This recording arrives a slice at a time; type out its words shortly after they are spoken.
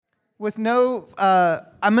With no,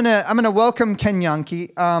 I'm gonna welcome Ken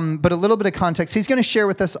Janke, but a little bit of context. He's gonna share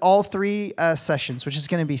with us all three sessions, which is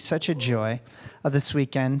gonna be such a joy of this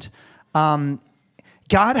weekend.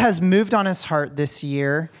 God has moved on his heart this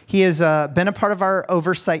year. He has been a part of our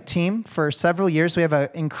oversight team for several years. We have an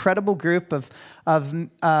incredible group of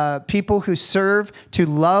people who serve to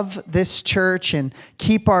love this church and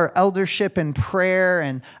keep our eldership in prayer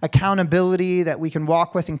and accountability that we can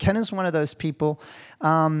walk with. And Ken is one of those people.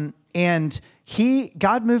 And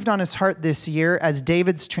God moved on his heart this year as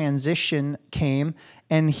David's transition came,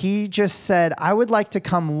 and he just said, I would like to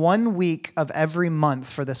come 1 week of every month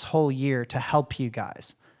for this whole year to help you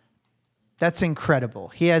guys. That's incredible.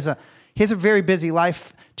 He has a very busy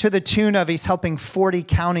life to the tune of he's helping 40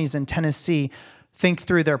 counties in Tennessee think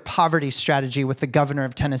through their poverty strategy with the governor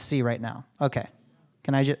of Tennessee right now. Okay.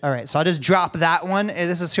 All right, so I'll just drop that one.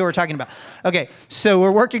 This is who we're talking about. Okay, so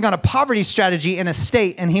we're working on a poverty strategy in a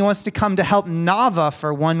state, and he wants to come to help Nava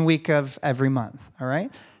for 1 week of every month, all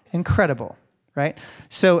right? Incredible, right?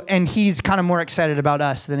 So, and he's kind of more excited about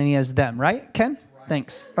us than he is them, right, Ken? Right.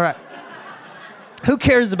 Thanks. All right. Who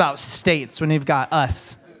cares about states when you've got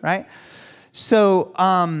us, right? So,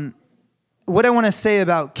 what I want to say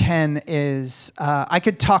about Ken is I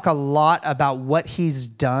could talk a lot about what he's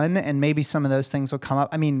done, and maybe some of those things will come up.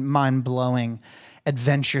 I mean, mind-blowing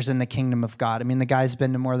adventures in the kingdom of God. I mean, the guy's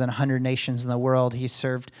been to more than 100 nations in the world. He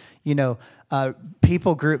served,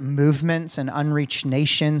 people group movements and unreached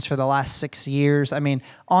nations for the last 6 years. I mean,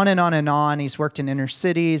 on and on and on. He's worked in inner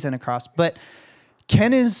cities and across. But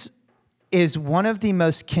Ken is one of the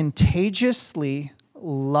most contagiously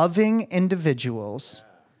loving individuals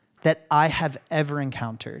that I have ever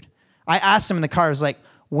encountered. I asked him in the car, I was like,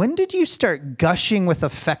 when did you start gushing with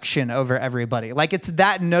affection over everybody? Like, it's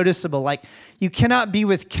that noticeable. Like, you cannot be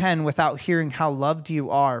with Ken without hearing how loved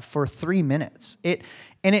you are for 3 minutes.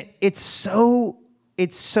 It's so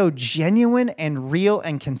genuine and real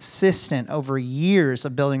and consistent over years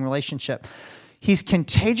of building relationship. He's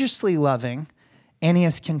contagiously loving, and he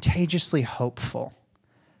is contagiously hopeful.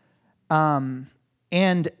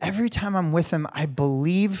 And every time I'm with him, I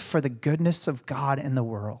believe for the goodness of God in the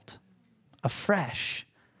world, afresh.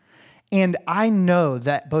 And I know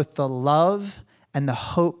that both the love and the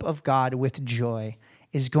hope of God with joy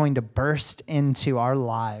is going to burst into our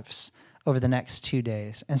lives over the next 2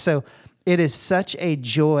 days. And so it is such a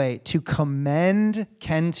joy to commend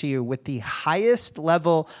Ken to you with the highest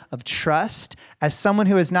level of trust as someone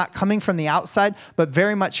who is not coming from the outside, but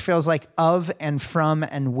very much feels like of and from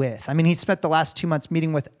and with. I mean, he spent the last 2 months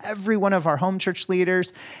meeting with every one of our home church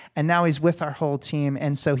leaders, and now he's with our whole team.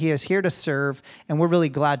 And so he is here to serve, and we're really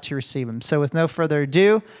glad to receive him. So with no further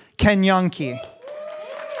ado, Ken Janke.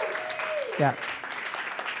 Yeah.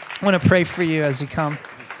 I want to pray for you as you come.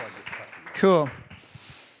 Cool.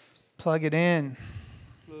 Plug it in.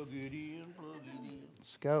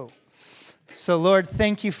 Let's go. So, Lord,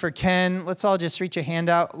 thank you for Ken. Let's all just reach a hand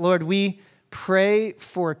out. Lord, we pray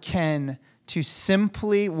for Ken to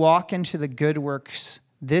simply walk into the good works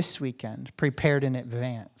this weekend, prepared in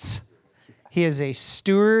advance. He is a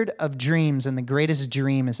steward of dreams, and the greatest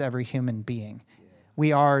dream is every human being.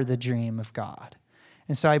 We are the dream of God.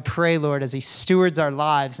 And so I pray, Lord, as he stewards our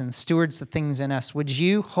lives and stewards the things in us, would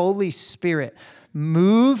you, Holy Spirit,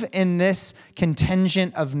 move in this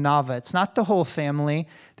contingent of Nava. It's not the whole family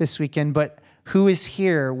this weekend, but who is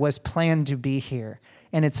here was planned to be here.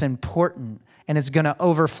 And it's important, and it's going to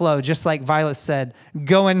overflow. Just like Violet said,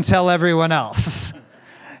 go and tell everyone else.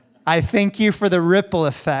 I thank you for the ripple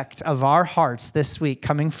effect of our hearts this week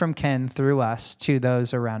coming from Ken through us to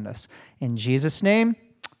those around us. In Jesus' name,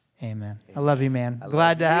 amen. I love you, man.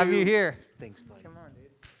 Glad to have you here. Thanks, buddy. Come on,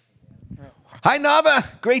 dude. Hi,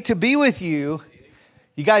 Nava. Great to be with you.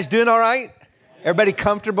 You guys doing all right? Everybody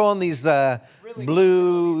comfortable in these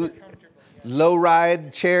blue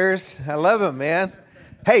low-ride chairs? I love them, man.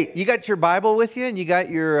 Hey, you got your Bible with you, and you got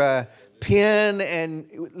your pen,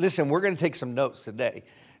 and listen, we're going to take some notes today,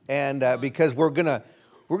 and because we're gonna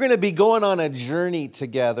be going on a journey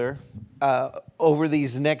together over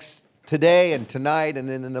these next today and tonight and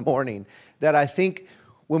then in the morning, that I think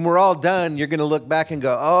when we're all done, you're going to look back and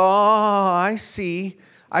go, oh, I see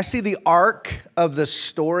the arc of the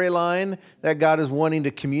storyline that God is wanting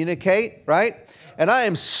to communicate, right? And I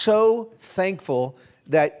am so thankful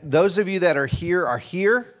that those of you that are here are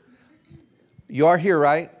here. You are here,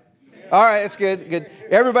 right? All right, that's good.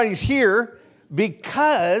 Everybody's here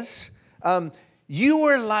because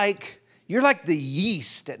you're like the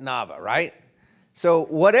yeast at Nava, right? So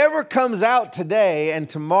whatever comes out today and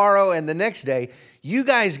tomorrow and the next day, you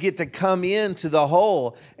guys get to come into the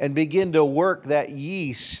hole and begin to work that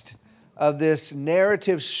yeast of this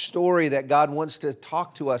narrative story that God wants to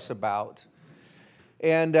talk to us about.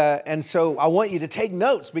 And so I want you to take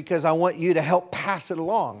notes because I want you to help pass it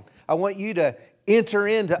along. I want you to enter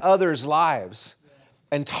into others' lives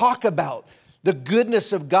and talk about the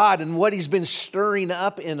goodness of God and what He's been stirring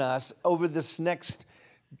up in us over this next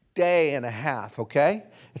day and a half, okay?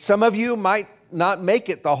 Some of you might not make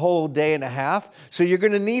it the whole day and a half, so you're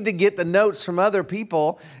going to need to get the notes from other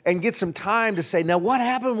people and get some time to say, now what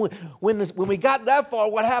happened when we got that far?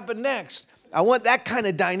 What happened next? I want that kind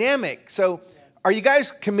of dynamic. So are you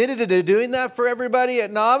guys committed to doing that for everybody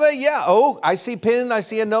at Nava? Yeah. Oh, I see pen. I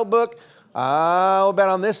see a notebook. What about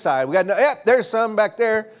on this side? We got there's some back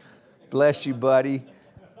there. Bless you, buddy.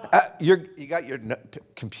 You got your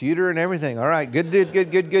computer and everything. All right.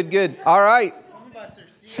 Good. All right.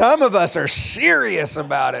 Some of us are serious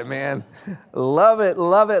about it, man. Love it.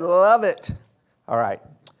 All right.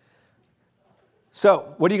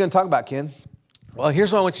 So, what are you going to talk about, Ken? Well,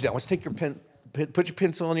 here's what I want you to do. I want you to take your pen, put your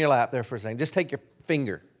pencil on your lap there for a second. Just take your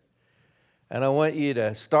finger. And I want you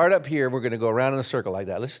to start up here. We're going to go around in a circle like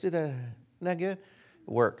that. Let's do that. Isn't that good? It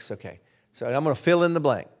works. Okay. So, I'm going to fill in the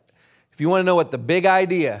blank. If you want to know what the big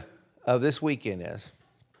idea of this weekend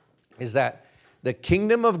is that the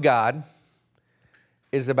kingdom of God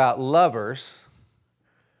is about lovers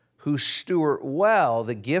who steward well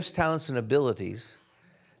the gifts, talents, and abilities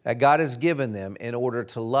that God has given them in order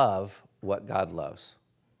to love what God loves.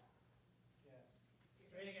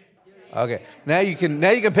 Okay, now you can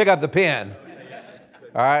pick up the pen.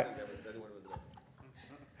 All right.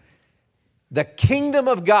 The kingdom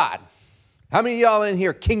of God. How many of y'all in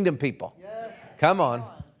here kingdom people? Yes. Come on.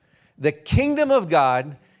 The kingdom of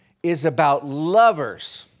God is about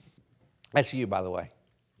lovers. That's you, by the way.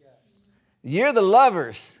 You're the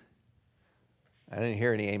lovers. I didn't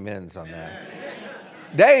hear any amens on that.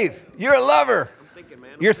 Dave, you're a lover.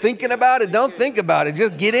 You're thinking about it? Don't think about it.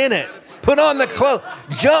 Just get in it. Put on the clothes.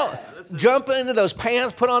 Jump into those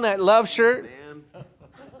pants. Put on that love shirt.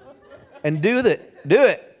 And do it. Do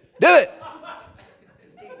it.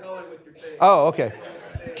 Oh, okay.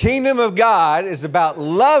 Kingdom of God is about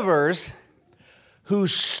lovers who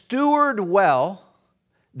steward well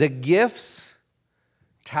the gifts,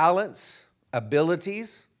 talents,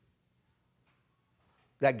 abilities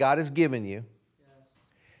that God has given you,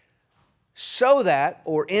 so that,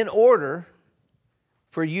 or in order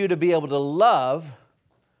for you to be able to love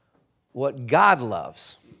what God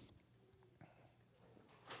loves.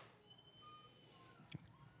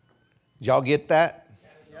 Did y'all get that?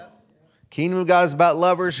 Kingdom of God is about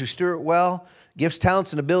lovers who steward well, gifts,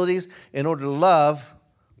 talents, and abilities in order to love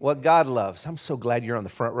what God loves. I'm so glad you're on the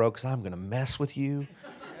front row because I'm going to mess with you.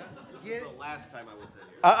 This is the last time I was in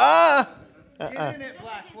here. Get in it,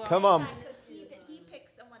 Blackwell. Come on. He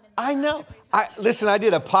picks someone in the I know. Listen, I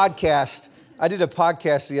did a podcast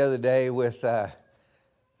the other day with,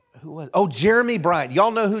 who was? Oh, Jeremy Bryant.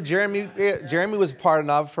 Y'all know who Jeremy is? Jeremy was a part of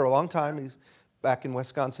Nava for a long time. He's back in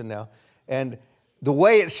Wisconsin now. And the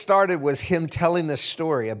way it started was him telling this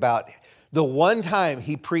story about the one time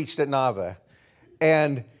he preached at Nava.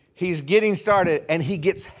 And he's getting started and he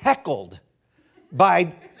gets heckled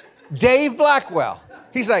by Dave Blackwell.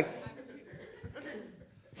 He's like,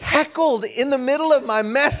 heckled in the middle of my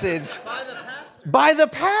message by the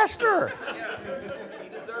pastor. Yeah, he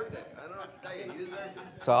deserved it. I don't know what to tell you. He deserved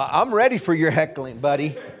it. So I'm ready for your heckling,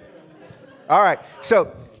 buddy. All right.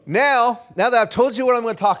 So now that I've told you what I'm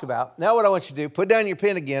going to talk about, now what I want you to do, put down your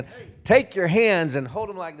pen again, take your hands and hold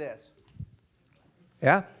them like this.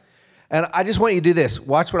 Yeah? And I just want you to do this.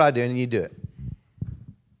 Watch what I do and you do it.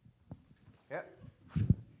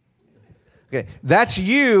 Okay, that's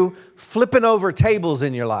you flipping over tables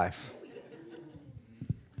in your life.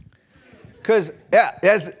 Because,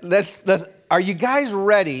 are you guys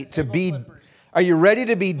ready to be,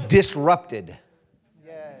 disrupted?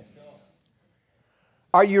 Yes.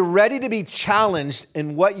 Are you ready to be challenged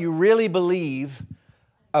in what you really believe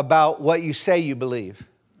about what you say you believe?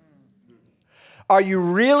 Are you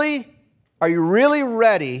really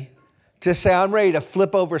ready to say, I'm ready to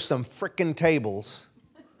flip over some frickin' tables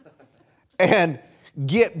and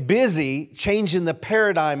get busy changing the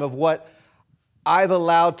paradigm of what I've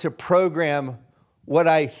allowed to program what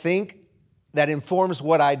I think that informs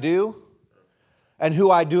what I do and who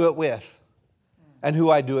I do it with and who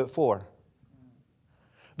I do it for?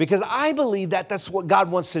 Because I believe that that's what God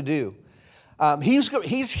wants to do.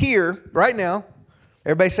 He's here right now.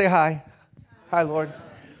 Everybody say hi. Hi, Lord.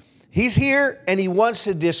 He's here and He wants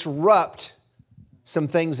to disrupt some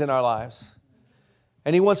things in our lives.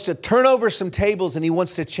 And He wants to turn over some tables and He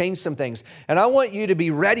wants to change some things. And I want you to be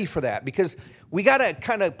ready for that because we got to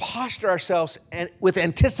kind of posture ourselves with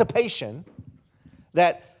anticipation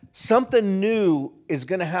that something new is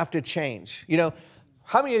going to have to change. You know,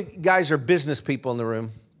 how many of you guys are business people in the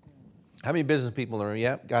room? How many business people in the room?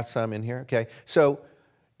 Yeah, got some in here. Okay. So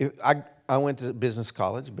I went to business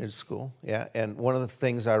college, business school. Yeah. And one of the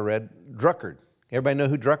things I read, Druckard. Everybody know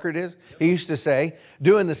who Druckard is? He used to say,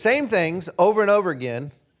 doing the same things over and over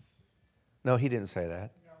again. No, he didn't say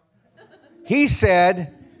that. He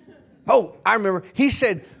said, I remember. He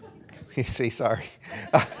said, sorry.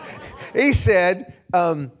 He said,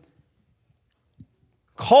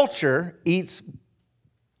 culture eats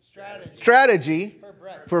strategy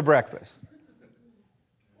for breakfast.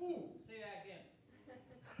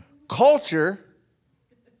 Culture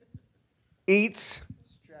eats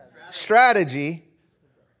strategy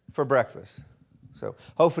for breakfast. So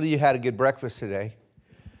hopefully you had a good breakfast today.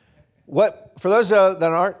 For those that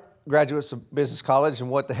aren't graduates of business college, and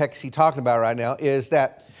what the heck is he talking about right now, is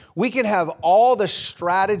that we can have all the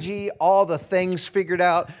strategy, all the things figured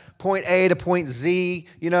out, point A to point Z,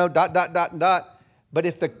 dot. But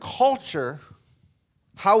if the culture,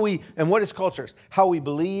 what is culture? How we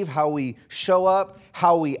believe, how we show up,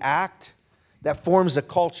 how we act, that forms a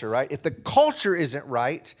culture, right? If the culture isn't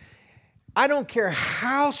right, I don't care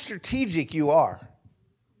how strategic you are,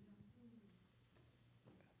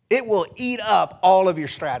 it will eat up all of your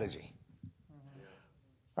strategy.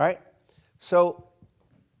 All right? So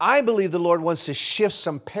I believe the Lord wants to shift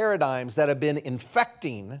some paradigms that have been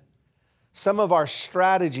infecting some of our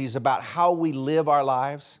strategies about how we live our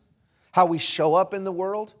lives, how we show up in the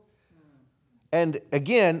world. And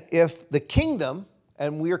again, if the kingdom,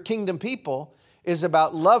 and we're kingdom people, is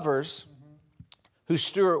about lovers who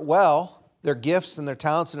steward well their gifts and their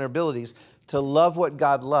talents and their abilities to love what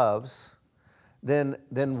God loves, then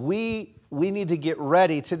we need to get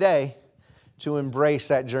ready today to embrace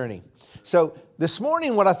that journey. So this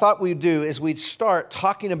morning, what I thought we'd do is we'd start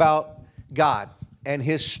talking about God and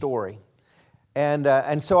His story.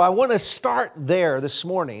 And so I want to start there this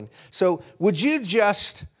morning. So would you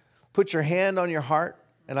just put your hand on your heart?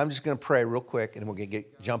 And I'm just going to pray real quick, and we're going to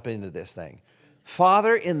jump into this thing.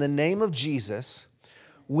 Father, in the name of Jesus,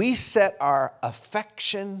 we set our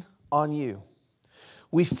affection on you.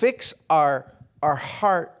 We fix our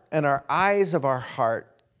heart and our eyes of our heart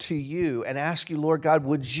to you and ask you, Lord God,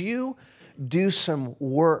 would you do some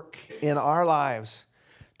work in our lives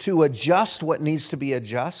to adjust what needs to be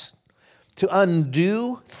adjusted, to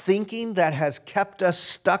undo thinking that has kept us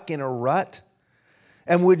stuck in a rut?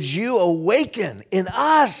 And would you awaken in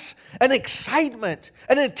us an excitement,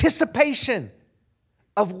 an anticipation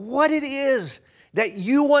of what it is that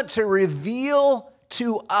you want to reveal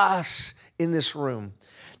to us in this room?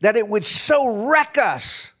 That it would so wreck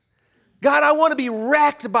us. God, I want to be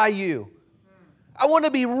wrecked by you. I want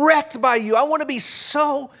to be wrecked by you. I want to be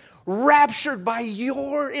so raptured by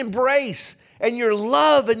your embrace and your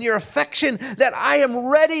love and your affection that I am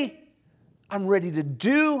ready. I'm ready to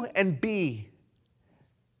do and be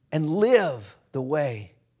and live the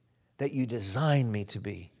way that you designed me to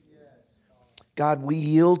be. God, we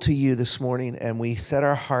yield to you this morning and we set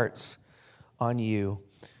our hearts on you.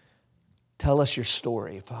 Tell us your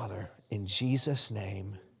story, Father. In Jesus'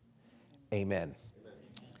 name, amen.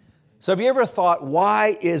 So have you ever thought,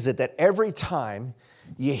 why is it that every time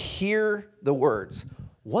you hear the words,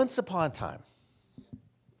 once upon a time,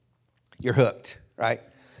 you're hooked, right?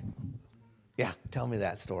 Yeah, tell me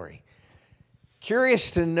that story. Curious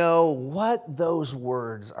to know what those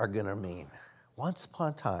words are going to mean. Once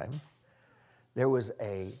upon a time, there was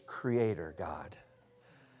a creator, God,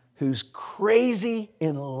 who's crazy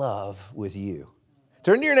in love with you.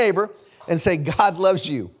 Turn to your neighbor and say, God loves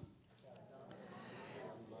you.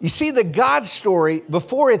 You see, the God story,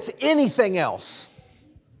 before it's anything else,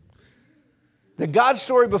 the God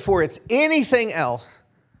story before it's anything else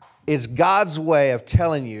is God's way of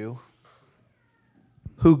telling you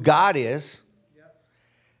who God is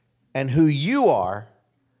and who you are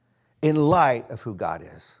in light of who God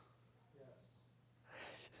is.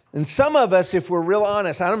 And some of us, if we're real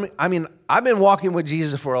honest, I've been walking with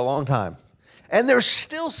Jesus for a long time. And there's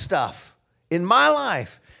still stuff in my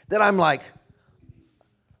life that I'm like,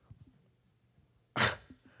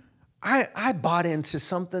 I bought into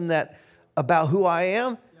something that about who I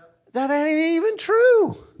am that ain't even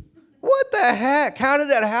true. What the heck? How did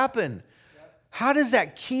that happen? How does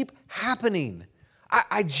that keep happening?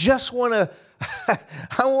 I just want to,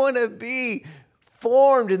 I want to be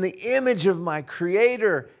formed in the image of my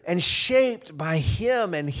Creator and shaped by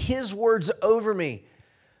Him and His words over me.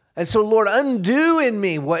 And so, Lord, undo in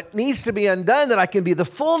me what needs to be undone, that I can be the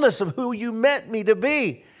fullness of who you meant me to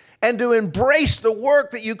be and to embrace the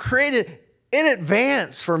work that you created in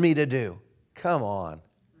advance for me to do. Come on.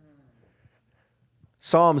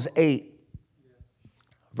 Psalms 8,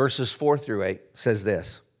 verses 4 through 8 says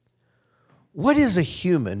this. What is a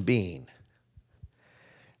human being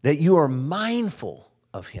that you are mindful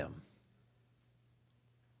of him?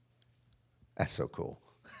 That's so cool.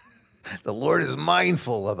 The Lord is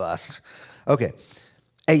mindful of us. Okay.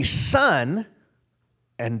 A son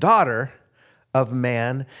and daughter of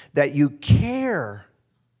man that you care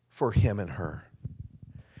for him and her.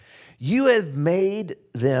 You have made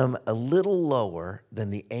them a little lower than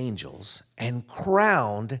the angels and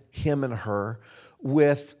crowned him and her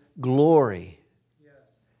with glory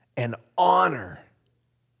and honor.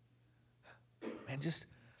 And just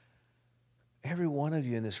every one of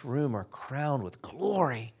you in this room are crowned with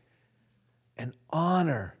glory and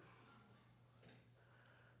honor.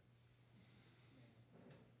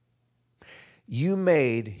 You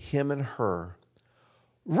made him and her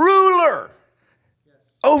ruler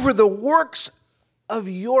over the works of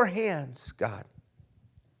your hands, God.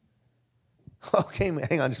 Okay,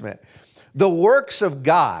 hang on just a minute. The works of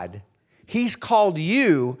God, he's called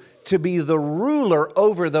you to be the ruler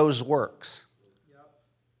over those works.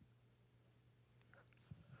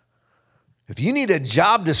 If you need a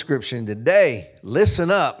job description today,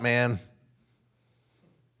 listen up, man.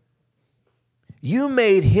 You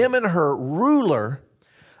made him and her ruler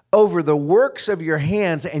over the works of your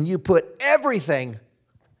hands, and you put everything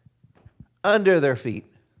under their feet.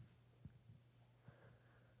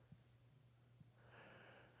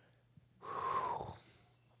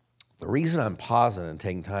 The reason I'm pausing and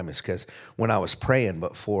taking time is because when I was praying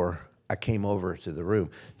before I came over to the room,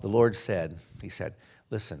 the Lord said, he said,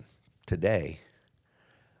 listen, today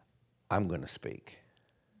I'm going to speak.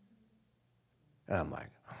 And I'm like,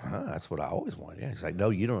 that's what I always wanted. Yeah. He's like, no,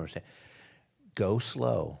 you don't understand. Go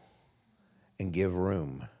slow and give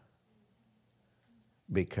room,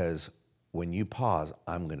 because when you pause,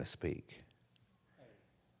 I'm going to speak.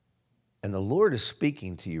 And the Lord is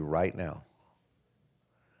speaking to you right now.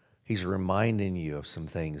 He's reminding you of some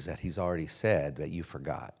things that he's already said that you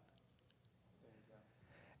forgot.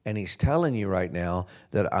 And he's telling you right now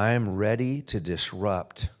that I'm ready to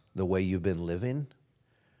disrupt the way you've been living,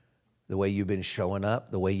 the way you've been showing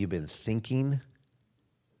up, the way you've been thinking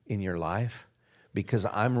in your life, because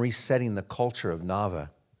I'm resetting the culture of Nava.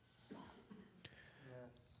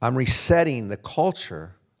 I'm resetting the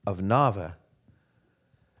culture of Nava,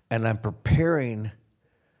 and I'm preparing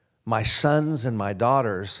my sons and my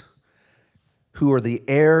daughters who are the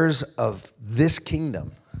heirs of this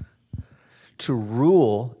kingdom to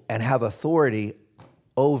rule and have authority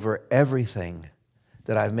over everything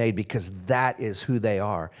that I've made, because that is who they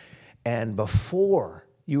are. And before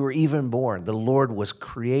you were even born, the Lord was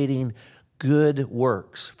creating good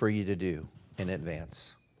works for you to do in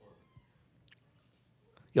advance.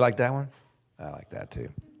 You like that one? I like that too.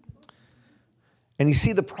 And you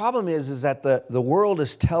see, the problem is that the world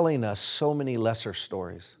is telling us so many lesser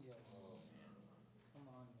stories.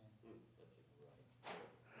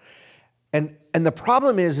 And the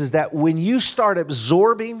problem is that when you start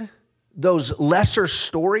absorbing those lesser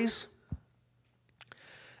stories,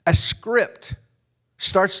 a script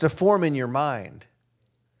starts to form in your mind.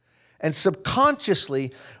 And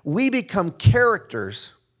subconsciously, we become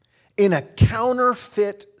characters in a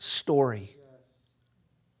counterfeit story.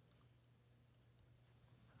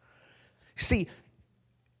 See,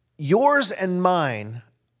 yours and mine,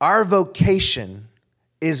 our vocation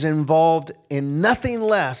is involved in nothing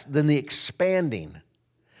less than the expanding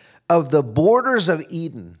of the borders of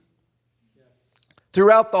Eden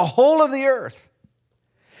throughout the whole of the earth,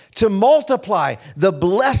 to multiply the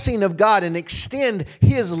blessing of God and extend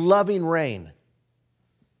his loving reign.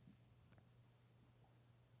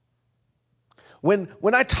 When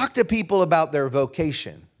I talk to people about their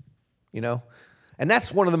vocation, and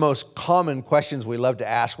that's one of the most common questions we love to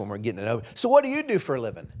ask when we're getting to know. So what do you do for a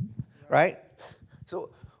living? Right? So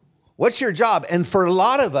what's your job? And for a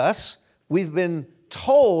lot of us, we've been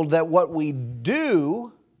told that what we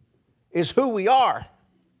do is who we are.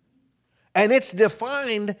 And it's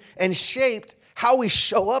defined and shaped how we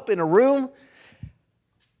show up in a room,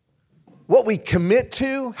 what we commit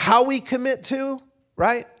to, how we commit to,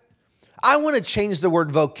 right? I want to change the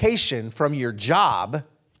word vocation from your job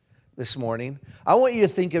this morning. I want you to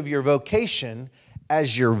think of your vocation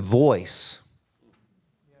as your voice.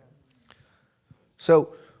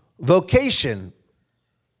 So vocation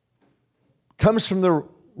comes from the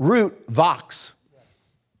root vox.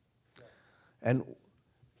 And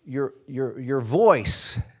your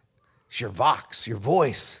voice is your vox, your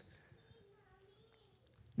voice.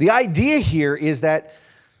 The idea here is that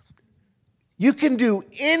you can do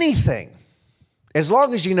anything as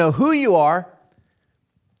long as you know who you are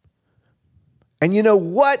and you know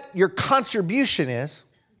what your contribution is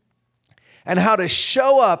and how to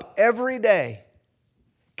show up every day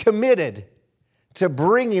committed to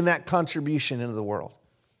bringing that contribution into the world.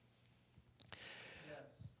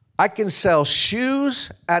 I can sell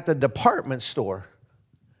shoes at the department store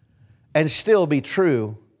and still be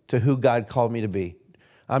true to who God called me to be.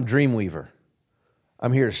 I'm Dreamweaver.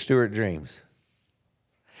 I'm here to steward dreams.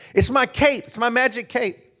 It's my cape. It's my magic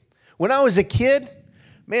cape. When I was a kid,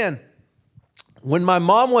 man, when my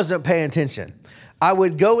mom wasn't paying attention, I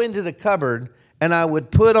would go into the cupboard and I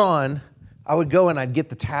would go and I'd get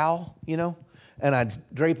the towel, and I'd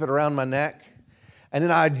drape it around my neck. And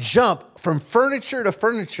then I'd jump from furniture to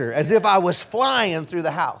furniture as if I was flying through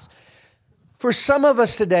the house. For some of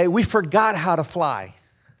us today, we forgot how to fly.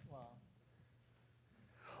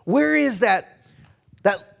 Where is that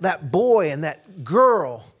boy and that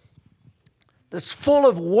girl that's full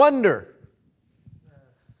of wonder,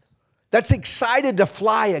 that's excited to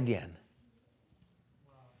fly again,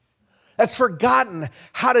 that's forgotten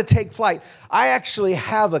how to take flight? I actually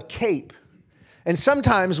have a cape. And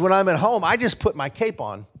sometimes when I'm at home, I just put my cape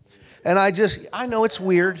on. And I know it's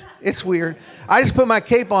weird. It's weird. I just put my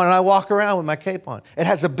cape on and I walk around with my cape on. It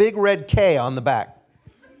has a big red K on the back.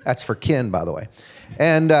 That's for Ken, by the way.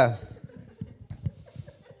 And I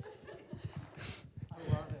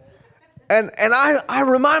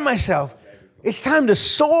remind myself, it's time to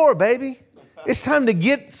soar, baby. It's time to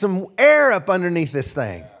get some air up underneath this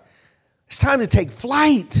thing. It's time to take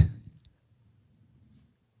flight.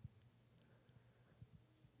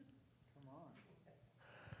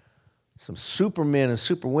 Some supermen and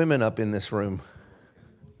superwomen up in this room.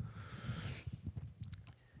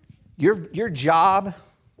 Your job,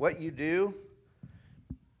 what you do,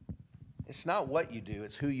 it's not what you do,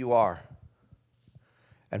 it's who you are.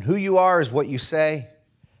 And who you are is what you say.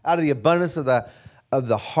 Out of the abundance of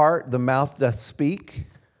the heart, the mouth doth speak.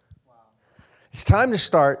 Wow. It's time to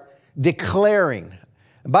start declaring.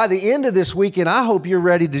 And by the end of this weekend, I hope you're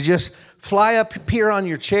ready to just fly up here on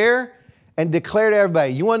your chair and declare to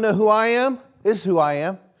everybody, you want to know who I am? This is who I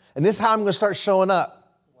am. And this is how I'm going to start showing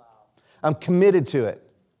up. Wow. I'm committed to it.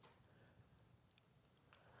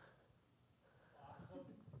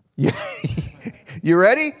 Awesome. You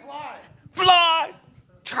ready? Fly. Fly.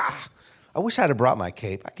 I wish I'd have brought my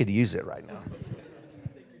cape. I could use it right now.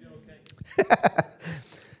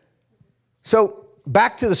 So,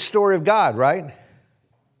 back to the story of God, right?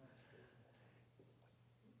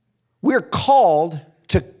 We're called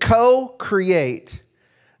to co-create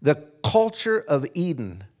the culture of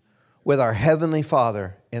Eden with our Heavenly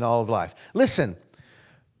Father in all of life. Listen,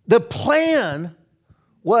 the plan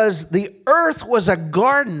was the earth was a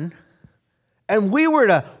garden, and we were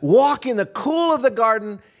to walk in the cool of the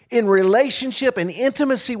garden in relationship and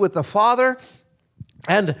intimacy with the Father,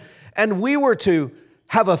 and we were to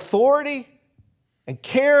have authority and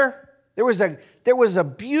care. There was a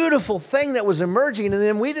beautiful thing that was emerging, and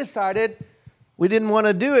then we decided we didn't want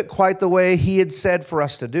to do it quite the way He had said for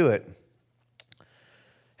us to do it.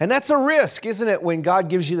 And that's a risk, isn't it, when God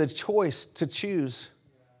gives you the choice to choose?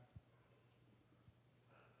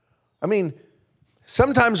 I mean,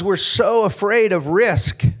 sometimes we're so afraid of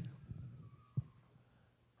risk,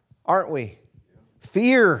 aren't we?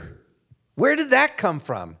 Fear. Where did that come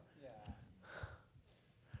from?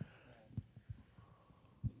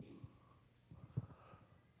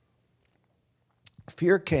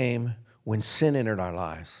 Fear came when sin entered our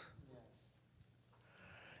lives.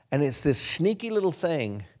 And it's this sneaky little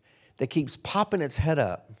thing that keeps popping its head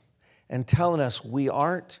up and telling us we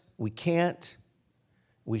aren't, we can't,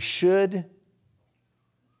 we should.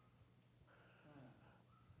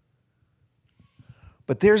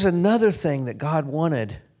 But there's another thing that God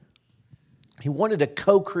wanted. He wanted to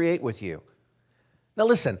co-create with you. Now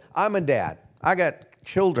listen, I'm a dad. I got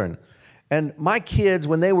children. And my kids,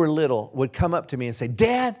 when they were little, would come up to me and say,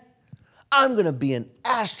 Dad, I'm going to be an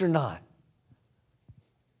astronaut.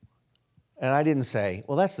 And I didn't say,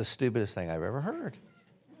 well, that's the stupidest thing I've ever heard.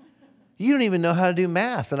 You don't even know how to do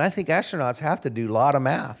math. And I think astronauts have to do a lot of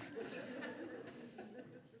math.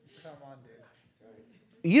 Come on,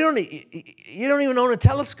 dude. You don't even own a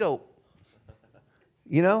telescope.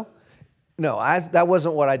 You know? No, that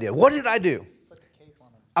wasn't what I did. What did I do?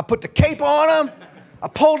 I put the cape on him. I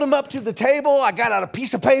pulled him up to the table. I got out a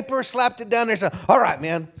piece of paper, slapped it down there, and said, all right,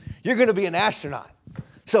 man, you're going to be an astronaut.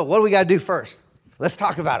 So what do we got to do first? Let's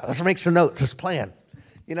talk about it. Let's make some notes. Let's plan.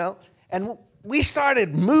 You know? And we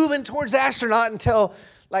started moving towards astronaut until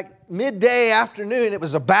like midday afternoon. It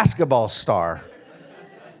was a basketball star.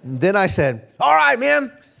 And then I said, all right,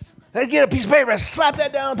 man, let's get a piece of paper. Slap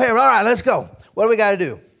that down on paper. All right, let's go. what do we got to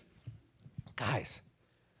do? Guys,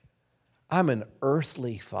 I'm an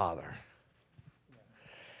earthly father.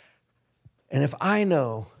 And if I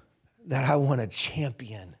know that I want to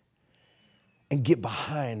champion and get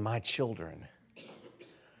behind my children,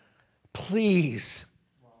 please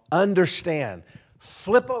understand,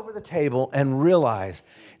 flip over the table and realize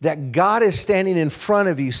that God is standing in front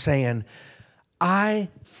of you saying, I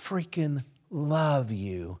freaking love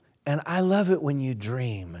you. And I love it when you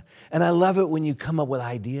dream. And I love it when you come up with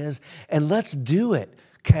ideas. And let's do it,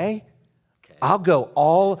 okay? I'll go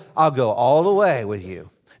all the way with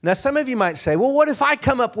you. Now, some of you might say, well, what if I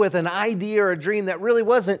come up with an idea or a dream that really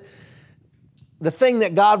wasn't the thing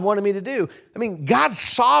that God wanted me to do? I mean, God's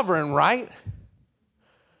sovereign, right?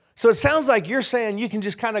 So it sounds like you're saying you can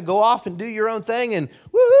just kind of go off and do your own thing and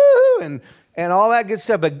woo-hoo and all that good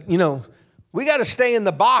stuff. But, we got to stay in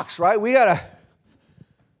the box, right? We got to.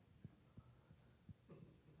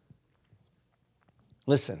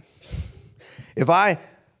 Listen, by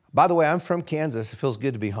the way, I'm from Kansas. It feels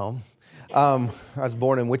good to be home. I was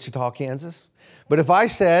born in Wichita, Kansas. But if I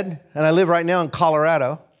said, and I live right now in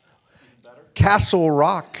Colorado, Castle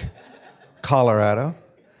Rock, Colorado.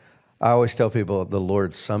 I always tell people the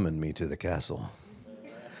Lord summoned me to the castle.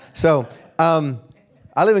 So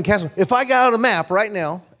I live in Castle. If I got out a map right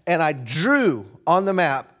now and I drew on the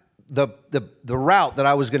map the route that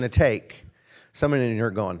I was going to take, somebody in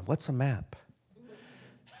here going, what's a map?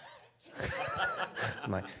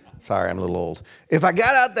 I'm like, sorry, I'm a little old. If I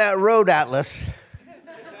got out that road atlas,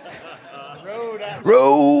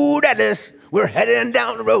 we're heading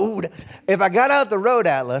down the road. If I got out the road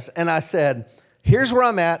atlas and I said, here's where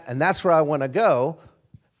I'm at and that's where I want to go,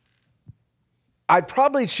 I'd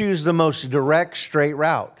probably choose the most direct, straight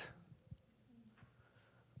route.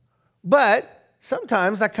 But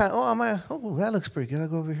sometimes I kind of, that looks pretty good. I'll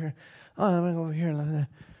go over here. Oh, I'm going to go over here and look at that.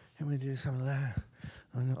 I'm going to do some of that.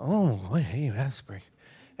 Oh, hey, that's pretty.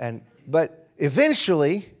 But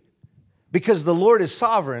eventually, because the Lord is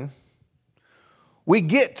sovereign, we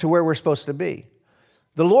get to where we're supposed to be.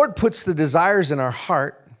 The Lord puts the desires in our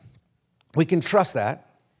heart. We can trust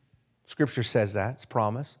that. Scripture says that. It's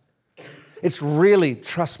promise. It's really,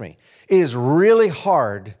 trust me, it is really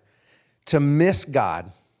hard to miss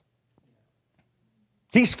God.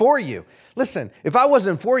 He's for you. Listen, if I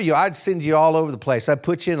wasn't for you, I'd send you all over the place. I'd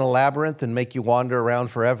put you in a labyrinth and make you wander around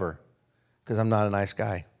forever because I'm not a nice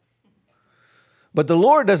guy. But the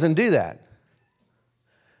Lord doesn't do that.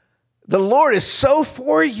 The Lord is so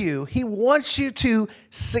for you. He wants you to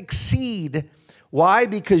succeed. Why?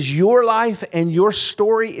 Because your life and your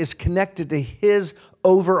story is connected to His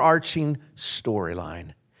overarching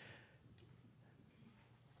storyline.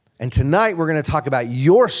 And tonight we're going to talk about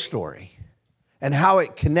your story and how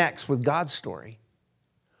it connects with God's story.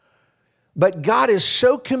 But God is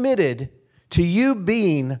so committed to you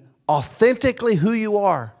being authentically who you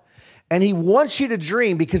are. And He wants you to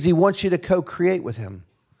dream because He wants you to co-create with Him.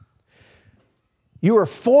 You are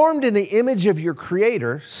formed in the image of your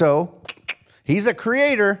Creator, so He's a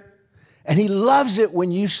creator, and He loves it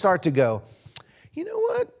when you start to go, you know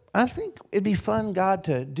what? I think it'd be fun, God,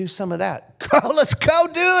 to do some of that. Let's go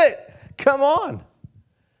do it. Come on.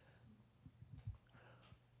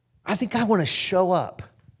 I think I want to show up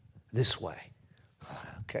this way.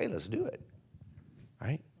 Okay, let's do it.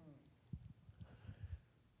 Right?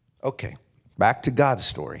 Okay, back to God's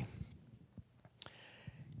story.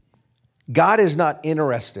 God is not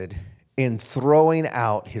interested in throwing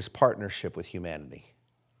out His partnership with humanity.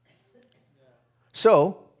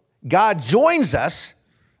 So, God joins us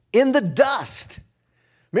in the dust.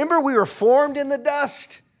 Remember, we were formed in the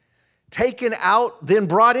dust, taken out, then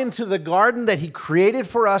brought into the garden that He created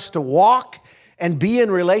for us to walk and be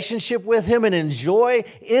in relationship with Him and enjoy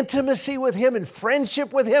intimacy with Him and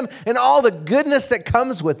friendship with Him and all the goodness that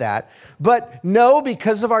comes with that. But no,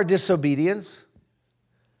 because of our disobedience,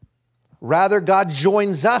 rather, God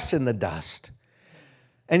joins us in the dust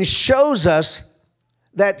and shows us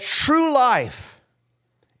that true life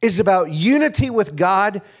is about unity with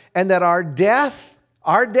God and that our death,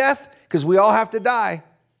 because we all have to die,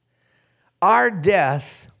 our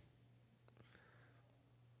death,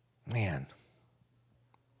 man,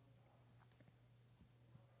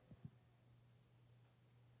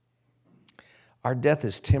 our death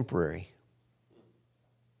is temporary.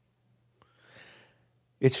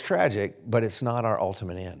 It's tragic, but it's not our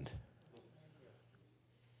ultimate end.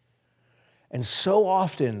 And so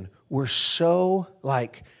often we're so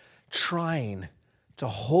trying to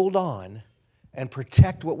hold on and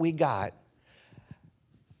protect what we got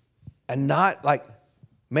and not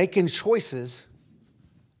making choices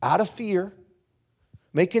out of fear,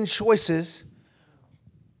 making choices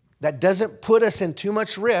that doesn't put us in too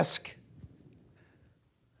much risk,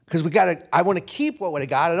 because I want to keep what I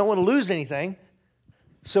got. I don't want to lose anything.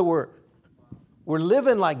 So we're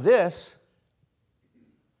living like this.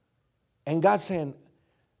 And God's saying,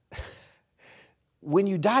 when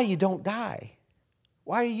you die, you don't die.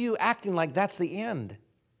 Why are you acting like that's the end?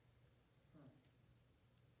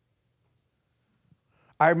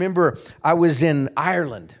 I remember I was in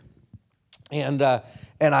Ireland, and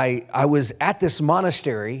I was at this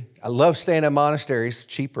monastery. I love staying at monasteries,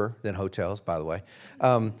 cheaper than hotels, by the way.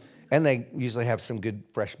 And they usually have some good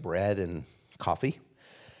fresh bread and coffee,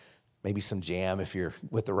 maybe some jam if you're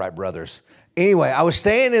with the right brothers. Anyway, I was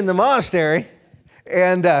staying in the monastery,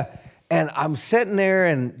 and I'm sitting there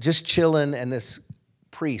and just chilling, and this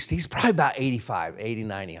priest, he's probably about 85, 80,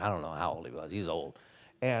 90. I don't know how old he was. He's old.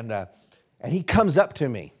 And he comes up to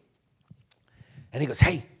me, and he goes,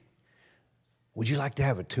 "Hey, would you like to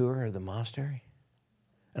have a tour of the monastery?"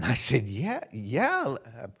 And I said, yeah.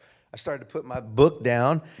 I started to put my book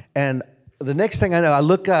down, and the next thing I know, I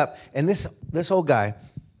look up, and this old guy,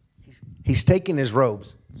 he's taking his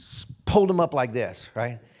robes, pulled them up like this,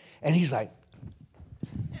 right? And he's like,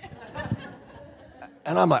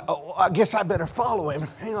 and I'm like, oh, I guess I better follow him.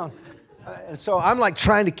 Hang on. And so I'm like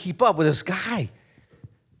trying to keep up with this guy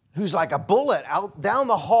who's like a bullet out down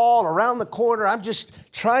the hall, around the corner. I'm just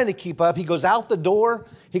trying to keep up. He goes out the door.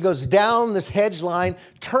 He goes down this hedge line,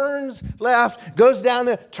 turns left, goes down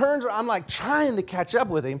there, turns. I'm like trying to catch up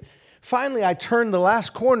with him. Finally, I turn the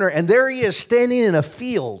last corner, and there he is standing in a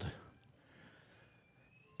field.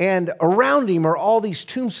 And around him are all these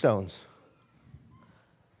tombstones.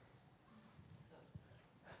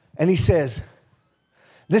 And he says,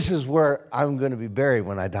 "This is where I'm going to be buried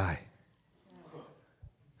when I die."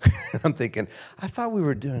 I'm thinking, I thought we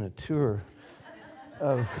were doing a tour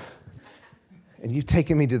of, and you've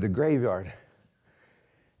taken me to the graveyard.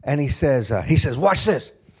 And he says, "Watch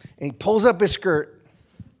this." And he pulls up his skirt,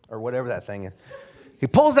 or whatever that thing is. He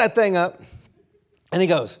pulls that thing up, and he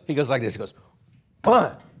goes like this. He goes,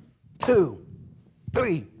 1, 2,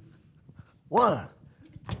 3, 1.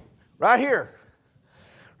 Right here.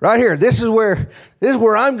 Right here. This is where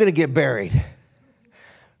I'm going to get buried.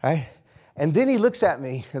 Right? And then he looks at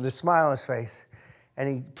me with a smile on his face, and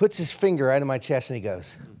he puts his finger right in my chest, and he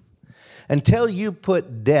goes, "Until you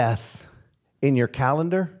put death in your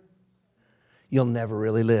calendar, you'll never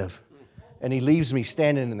really live." And he leaves me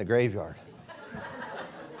standing in the graveyard.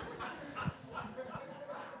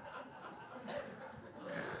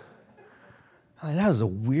 I mean, that was the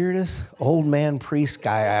weirdest old man priest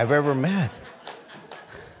guy I've ever met.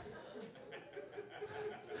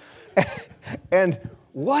 And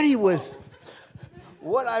what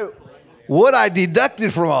I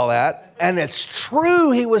deducted from all that, and it's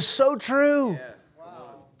true, he was so true. Yeah.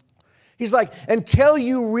 Wow. He's like, until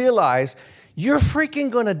you realize you're freaking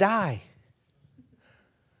gonna die,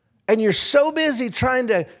 and you're so busy trying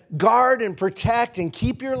to guard and protect and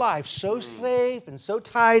keep your life so safe and so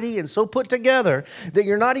tidy and so put together that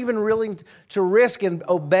you're not even willing to risk and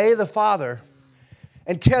obey the Father,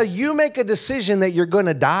 until you make a decision that you're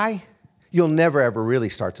gonna die, you'll never ever really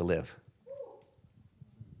start to live.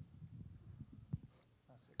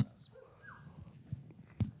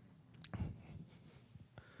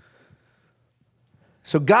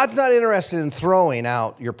 So God's not interested in throwing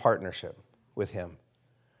out your partnership with Him.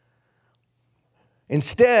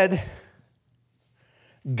 Instead,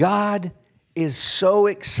 God is so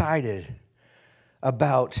excited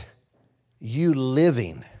about you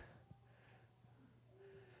living.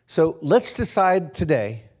 So let's decide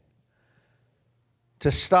today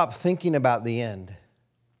to stop thinking about the end,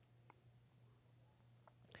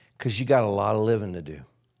 because you got a lot of living to do.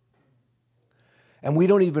 And we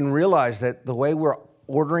don't even realize that the way we're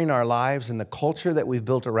ordering our lives and the culture that we've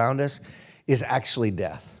built around us is actually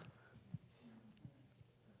death.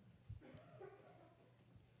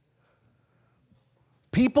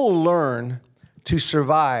 People learn to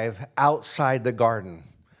survive outside the garden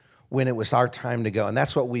when it was our time to go. And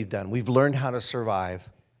that's what we've done. We've learned how to survive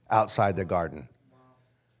outside the garden.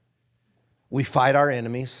 We fight our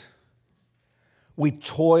enemies. We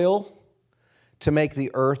toil to make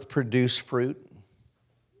the earth produce fruit.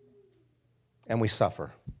 And we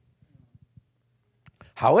suffer.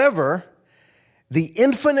 However, the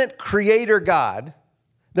infinite creator God,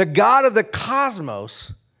 the God of the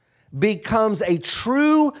cosmos, becomes a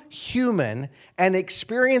true human and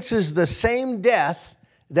experiences the same death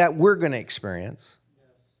that we're going to experience.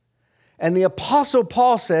 And the Apostle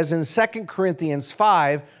Paul says in 2 Corinthians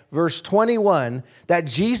 5, verse 21, that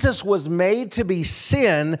Jesus was made to be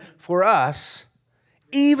sin for us,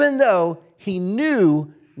 even though he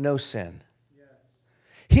knew no sin.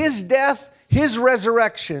 His death, His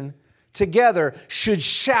resurrection together should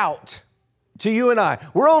shout to you and I.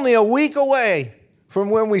 We're only a week away from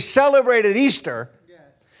when we celebrated Easter.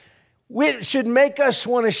 It should make us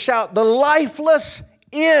want to shout, the lifeless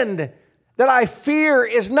end that I fear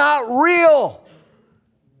is not real.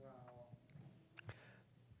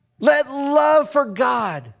 Let love for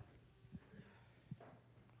God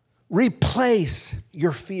replace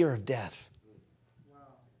your fear of death.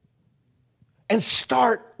 And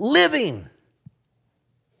start living.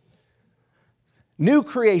 New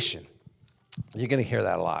creation. You're going to hear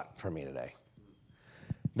that a lot from me today.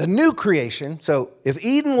 The new creation, so if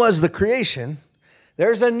Eden was the creation,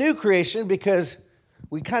 there's a new creation because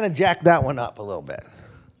we kind of jacked that one up a little bit,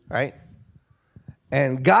 right?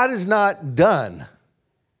 And God is not done.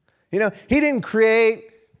 You know, He didn't create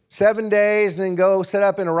 7 days and then go sit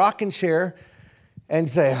up in a rocking chair and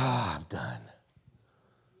say, I'm done.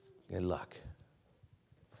 Good luck.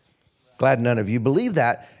 Glad none of you believe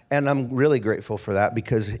that, and I'm really grateful for that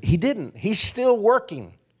because He didn't. He's still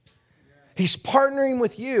working. He's partnering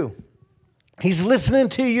with you. He's listening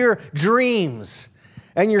to your dreams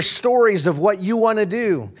and your stories of what you want to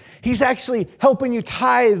do. He's actually helping you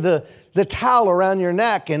tie the towel around your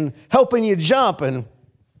neck and helping you jump. And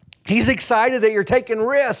He's excited that you're taking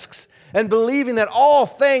risks and believing that all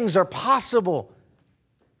things are possible.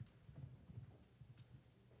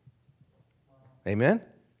 Amen?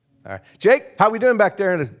 All right. Jake, how we doing back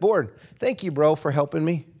there on the board? Thank you, bro, for helping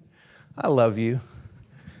me. I love you.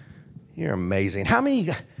 You're amazing. How many,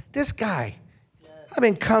 this guy, I've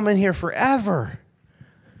been coming here forever.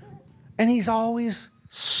 And he's always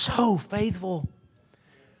so faithful.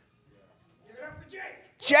 Give it up for Jake.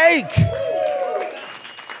 Jake!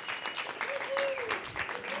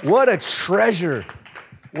 What a treasure.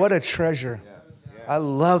 What a treasure. I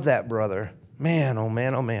love that brother. Man, oh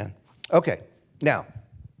man, oh man. Okay, now,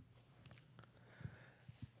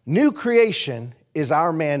 new creation is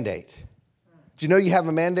our mandate. Do you know you have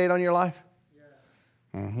a mandate on your life? Yes.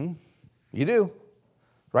 Mm-hmm. You do.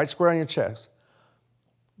 Right square on your chest.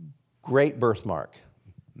 Great birthmark.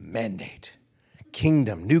 Mandate.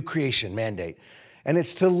 Kingdom, new creation mandate. And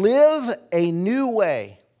it's to live a new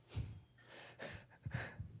way.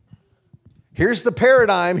 Here's the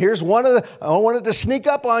paradigm. Here's one of the, I don't want it to sneak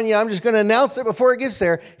up on you. I'm just going to announce it before it gets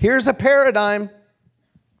there. Here's a paradigm.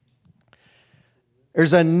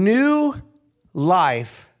 There's a new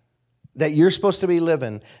life that you're supposed to be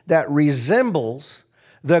living that resembles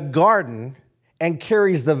the garden and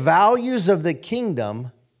carries the values of the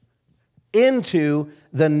kingdom into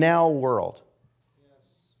the now world.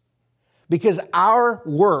 Because our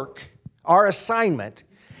work, our assignment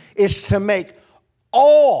is to make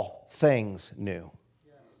all things new.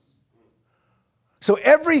 So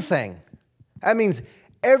everything, that means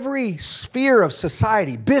every sphere of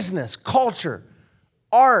society, business, culture,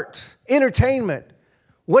 art, entertainment,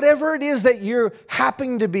 whatever it is that you're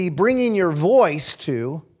happening to be bringing your voice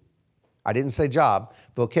to, I didn't say job,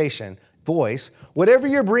 vocation, voice, whatever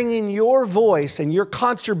you're bringing your voice and your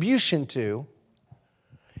contribution to,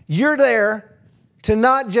 you're there to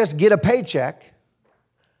not just get a paycheck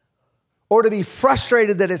or to be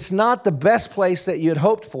frustrated that it's not the best place that you'd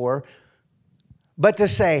hoped for, but to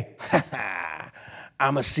say,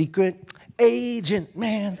 I'm a secret agent,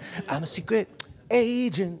 man. I'm a secret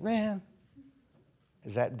agent, man.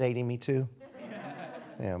 Is that dating me too?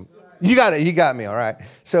 Yeah. You got it. You got me, all right.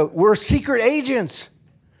 So we're secret agents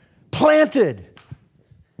planted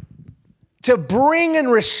to bring and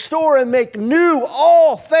restore and make new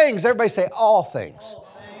all things. Everybody say all things. All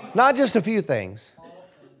things. Not just a few things.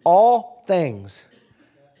 All things.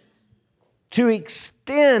 To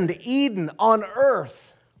extend Eden on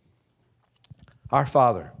earth. Our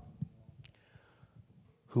Father,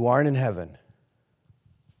 who art in heaven.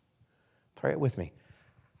 Pray it with me.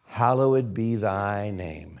 Hallowed be thy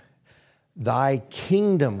name. Thy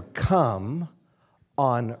kingdom come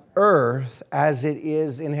on earth as it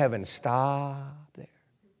is in heaven. Stop there.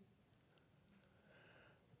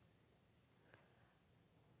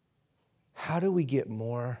 How do we get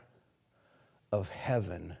more of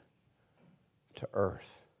heaven to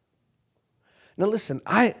earth? Now listen,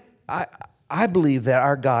 I believe that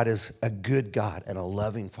our God is a good God and a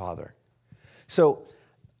loving Father. So,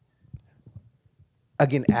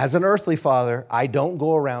 again, as an earthly father, I don't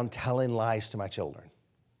go around telling lies to my children,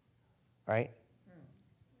 right?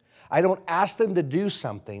 I don't ask them to do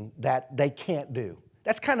something that they can't do.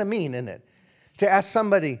 That's kind of mean, isn't it? To ask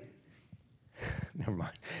somebody, never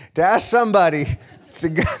mind, to ask somebody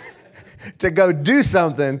to go do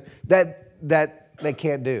something that they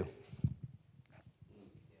can't do.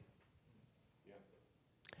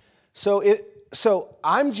 So So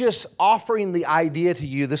I'm just offering the idea to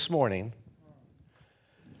you this morning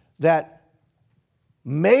that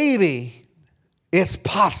maybe it's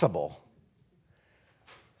possible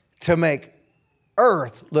to make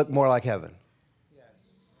earth look more like heaven.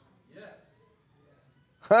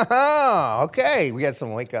 Okay, we got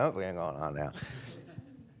some wake up going on now.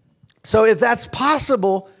 So if that's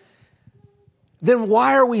possible, then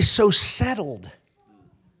why are we so settled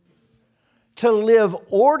to live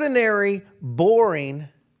ordinary, boring,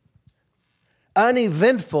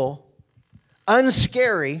 uneventful,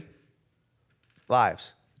 unscary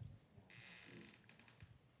lives?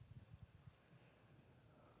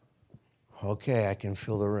 Okay, I can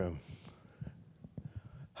feel the room.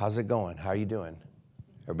 How's it going? How are you doing?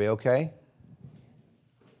 Everybody okay?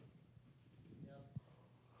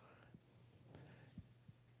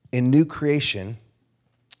 In new creation,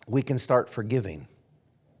 we can start forgiving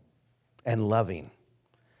and loving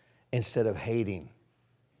instead of hating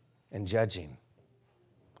and judging.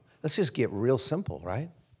 Let's just get real simple,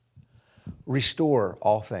 right? Restore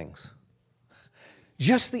all things.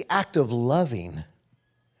 Just the act of loving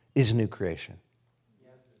is new creation.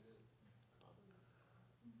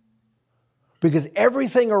 Because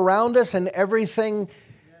everything around us and everything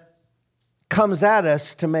comes at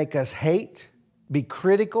us to make us hate, be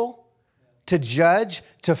critical, to judge,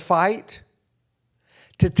 to fight,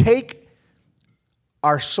 to take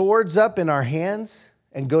our swords up in our hands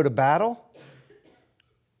and go to battle.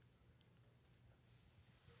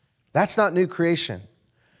 That's not new creation.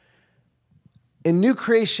 In new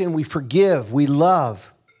creation, we forgive, we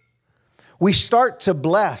love. We start to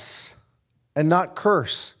bless and not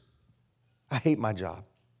curse. I hate my job.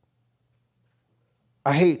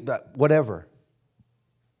 I hate that, whatever.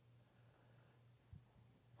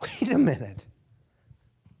 Wait a minute.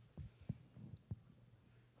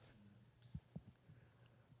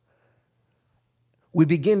 We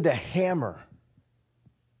begin to hammer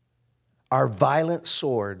our violent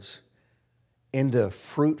swords into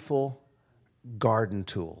fruitful garden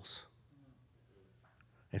tools.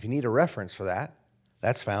 If you need a reference for that,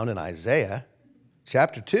 that's found in Isaiah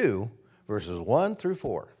chapter 2, verses 1 through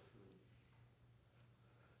 4.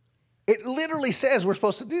 It literally says we're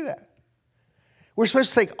supposed to do that. We're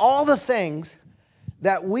supposed to take all the things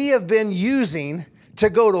that we have been using to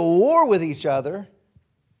go to war with each other.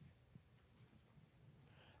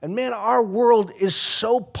 And man, our world is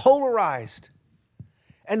so polarized.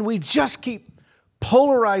 And we just keep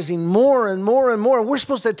polarizing more and more and more. And we're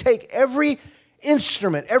supposed to take every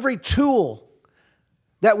instrument, every tool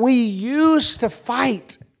that we use to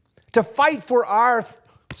fight for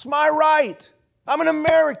it's my right. I'm an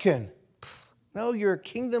American. No, you're a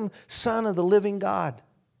kingdom son of the living God.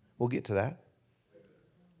 We'll get to that.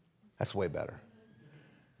 That's way better.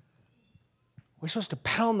 We're supposed to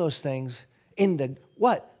pound those things into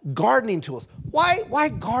what? Gardening tools. Why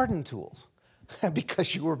garden tools?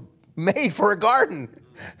 Because you were made for a garden.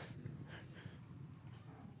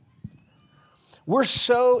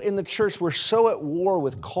 In the church, we're so at war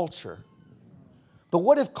with culture. But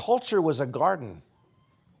what if culture was a garden?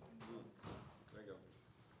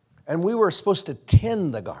 And we were supposed to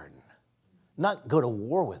tend the garden, not go to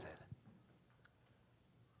war with it.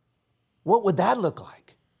 What would that look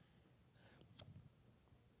like?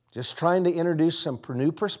 Just trying to introduce some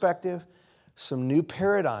new perspective, some new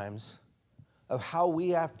paradigms of how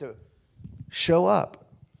we have to show up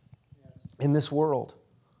in this world.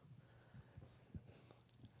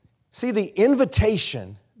 See, the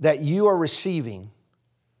invitation that you are receiving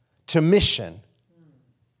to mission,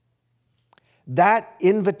 that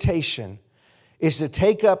invitation is to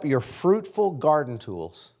take up your fruitful garden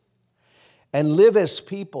tools and live as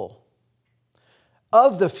people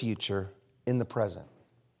of the future in the present.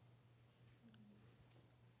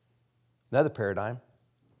 Another paradigm.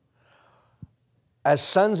 As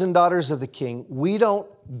sons and daughters of the King, we don't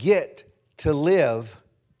get to live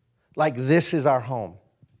like this is our home.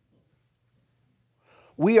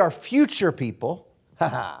 We are future people.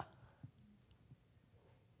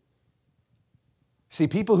 See,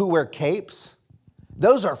 people who wear capes,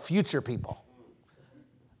 those are future people.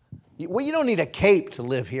 Well, you don't need a cape to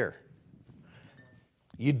live here.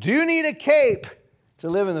 You do need a cape to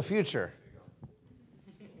live in the future.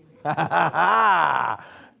 Yeah,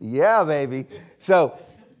 baby. So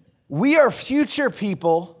we are future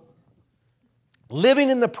people living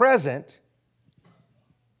in the present.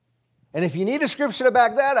 And if you need a scripture to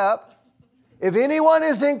back that up, if anyone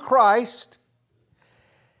is in Christ,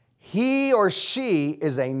 he or she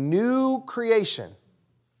is a new creation.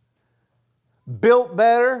 Built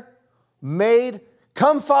better, made.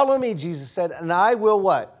 Come follow me, Jesus said, and I will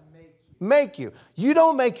what? Make you. You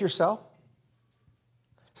don't make yourself.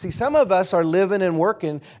 See, some of us are living and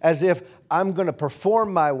working as if I'm going to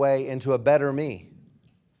perform my way into a better me.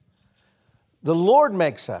 The Lord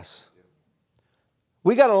makes us.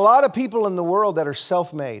 We got a lot of people in the world that are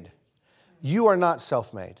self-made. You are not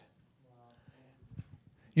self-made.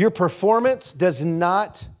 Your performance does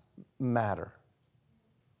not matter.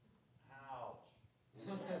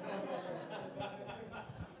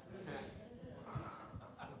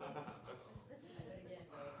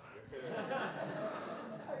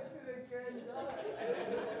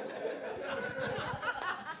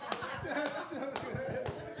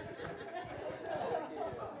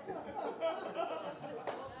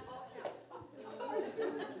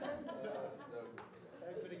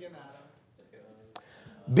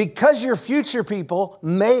 Because you're future people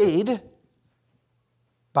made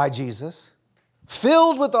by Jesus,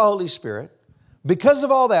 filled with the Holy Spirit, because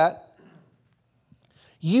of all that,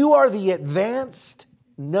 you are the advanced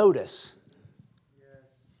notice.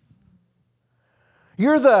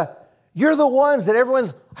 You're the ones that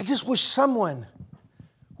everyone's, I just wish someone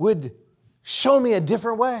would show me a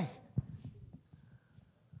different way.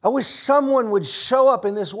 I wish someone would show up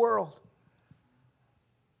in this world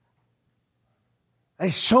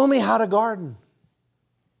and show me how to garden.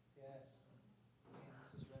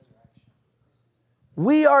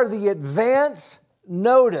 We are the advance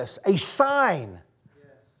notice, a sign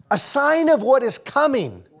of what is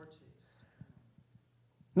coming.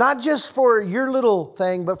 Not just for your little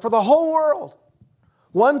thing, but for the whole world.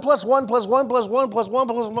 1 + 1 + 1 + 1 + 1 +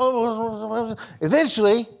 1.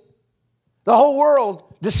 Eventually, the whole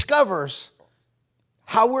world discovers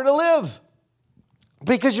how we're to live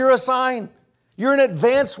because you're a sign. You're an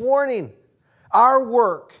advance warning. Our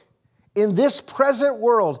work in this present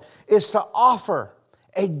world is to offer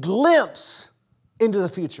a glimpse into the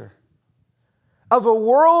future of a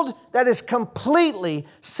world that is completely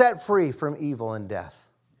set free from evil and death.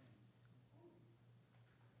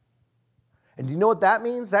 And do you know what that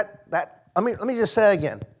means? Let me just say it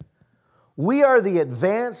again. We are the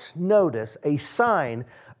advance notice, a sign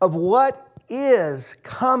of what is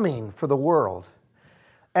coming for the world.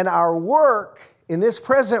 And our work in this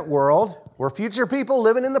present world, we're future people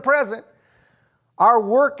living in the present. Our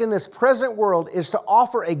work in this present world is to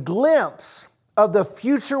offer a glimpse of the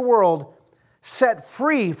future world set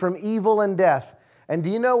free from evil and death. And do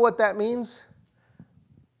you know what that means?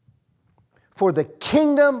 For the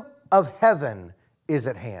kingdom of heaven is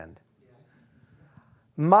at hand.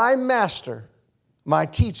 My master, my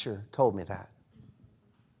teacher told me that.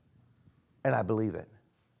 And I believe it.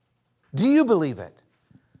 Do you believe it?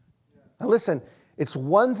 Now listen, it's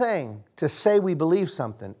one thing to say we believe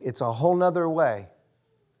something. It's a whole nother way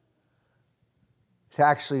to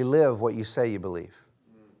actually live what you say you believe.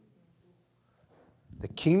 The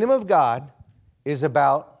kingdom of God is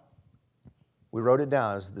about, we wrote it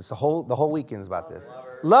down, the whole weekend's about this.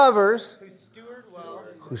 Lovers who steward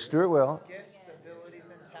well, Gifts,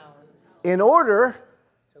 abilities, and talents. In order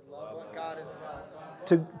To love what God is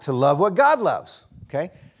loved. to love what God loves.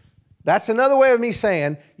 Okay? That's another way of me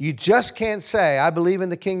saying you just can't say, I believe in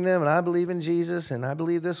the kingdom and I believe in Jesus and I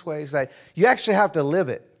believe this way. It's like, you actually have to live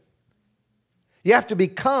it. You have to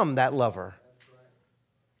become that lover.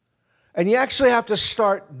 And you actually have to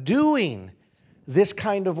start doing this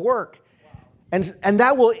kind of work. And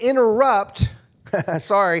that will interrupt,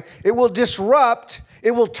 it will disrupt,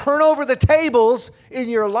 it will turn over the tables in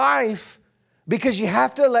your life because you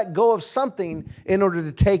have to let go of something in order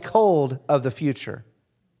to take hold of the future.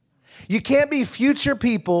 You can't be future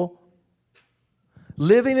people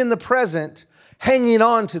living in the present, hanging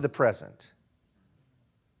on to the present.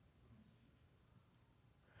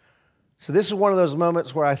 So this is one of those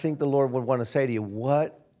moments where I think the Lord would want to say to you,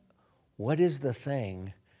 what is the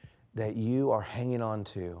thing that you are hanging on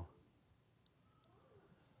to?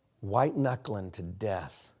 White-knuckling to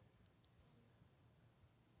death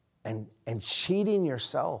and cheating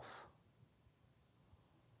yourself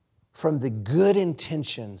from the good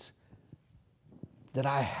intentions that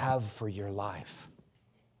I have for your life.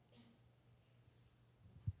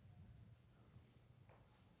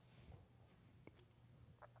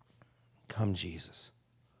 Come, Jesus.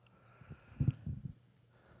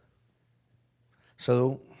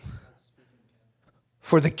 So,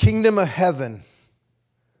 for the kingdom of heaven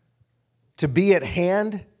to be at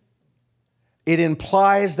hand, it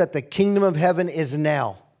implies that the kingdom of heaven is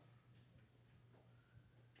now.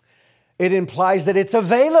 It implies that it's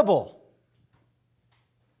available.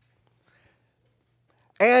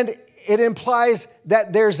 And it implies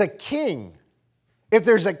that there's a king. If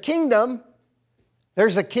there's a kingdom,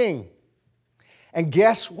 there's a king. And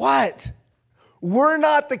guess what? We're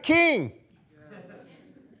not the king.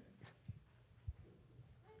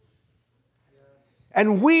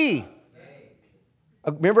 And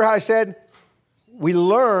remember how I said, we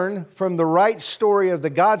learn from the right story of the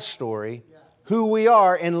God story who we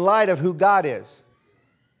are in light of who God is.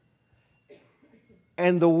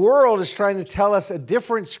 And the world is trying to tell us a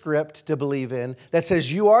different script to believe in that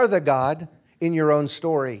says you are the God in your own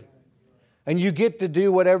story. And you get to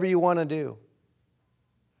do whatever you want to do.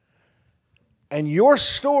 And your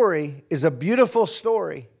story is a beautiful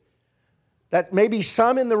story that maybe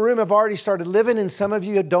some in the room have already started living, and some of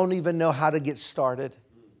you don't even know how to get started.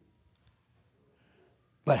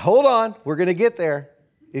 But hold on, we're going to get there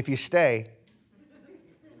if you stay.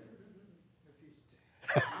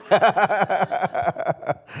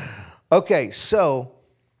 Okay, so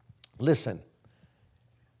listen.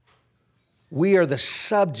 We are the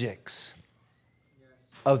subjects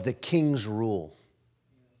of the king's rule.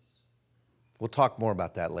 We'll talk more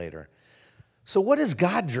about that later. So what does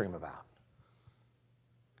God dream about?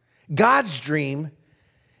 God's dream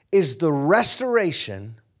is the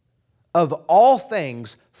restoration of all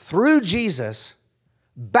things through Jesus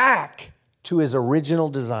back to his original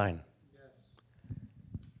design.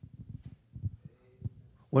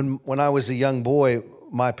 When I was a young boy,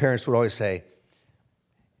 my parents would always say,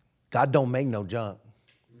 God don't make no junk.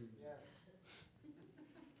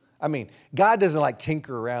 I mean, God doesn't like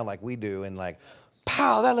tinker around like we do and like,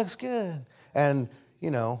 pow, that looks good. And,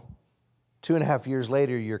 2.5 years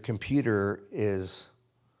later, your computer is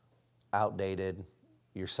outdated.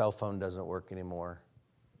 Your cell phone doesn't work anymore.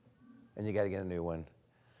 And you got to get a new one.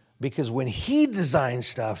 Because when he designs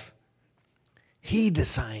stuff, he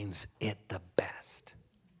designs it the best.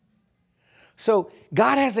 So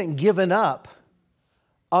God hasn't given up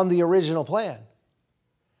on the original plan.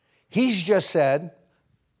 He's just said,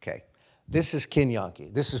 okay, this is Ken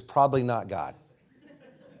Janke. This is probably not God.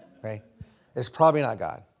 Okay? It's probably not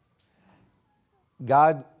God.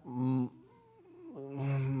 God might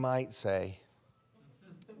say,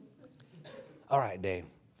 all right, Dave,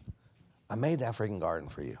 I made that freaking garden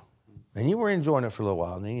for you. And you were enjoying it for a little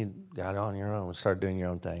while, and then you got on your own and started doing your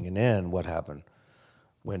own thing. And then what happened?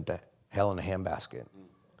 Went to hell in a handbasket.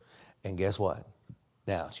 And guess what?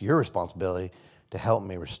 Now, it's your responsibility to help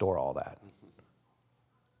me restore all that.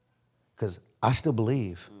 Because I still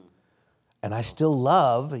believe, and I still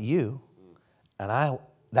love you, and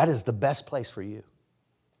that is the best place for you.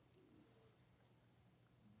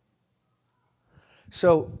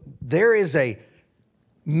 So there is a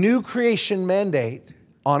new creation mandate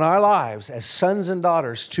on our lives as sons and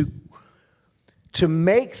daughters to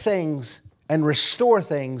make things and restore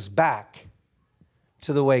things back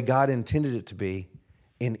to the way God intended it to be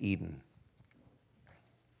in Eden.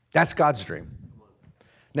 That's God's dream.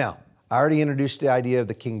 Now, I already introduced the idea of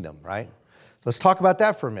the kingdom, right? Let's talk about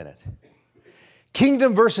that for a minute.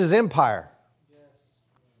 Kingdom versus empire.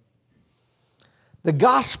 The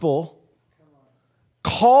gospel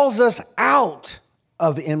calls us out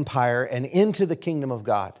of empire and into the kingdom of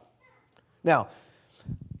God. Now,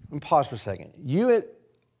 let me pause for a second.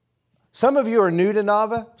 Some of you are new to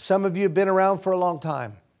Nava. Some of you have been around for a long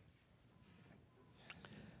time.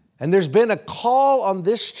 And there's been a call on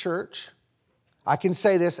this church. I can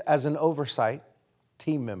say this as an oversight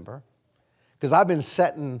team member, because I've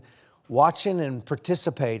been watching and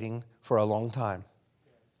participating for a long time.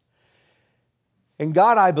 And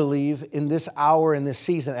God, I believe, in this hour, in this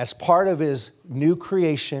season, as part of his new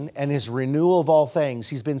creation and his renewal of all things,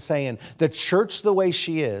 he's been saying, the church the way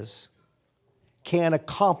she is can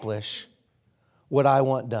accomplish what I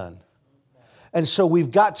want done. And so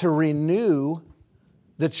we've got to renew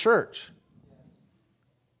the church.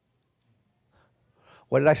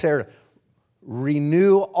 What did I say earlier?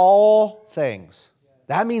 Renew all things.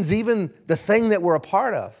 That means even the thing that we're a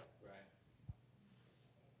part of.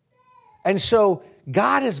 And so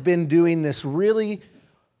God has been doing this really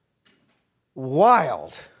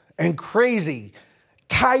wild and crazy.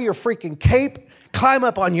 Tie your freaking cape, climb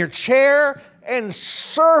up on your chair, and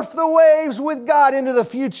surf the waves with God into the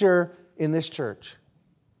future in this church.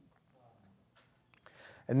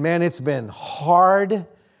 And man, it's been hard,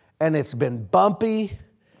 and it's been bumpy,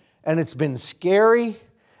 and it's been scary,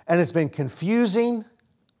 and it's been confusing.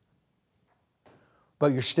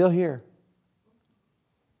 But you're still here.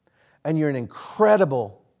 And you're an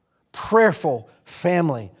incredible, prayerful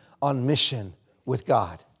family on mission with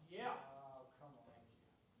God. Yeah.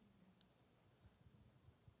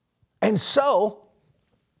 And so,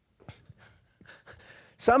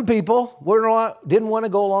 some people didn't want to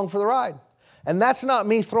go along for the ride. And that's not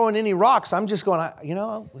me throwing any rocks. I'm just going,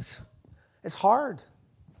 it's hard.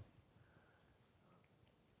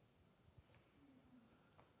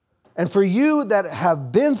 And for you that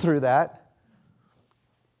have been through that,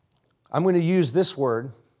 I'm going to use this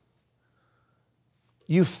word.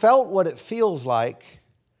 You felt what it feels like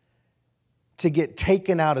to get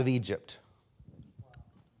taken out of Egypt.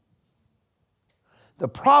 The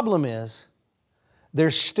problem is,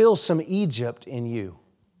 there's still some Egypt in you.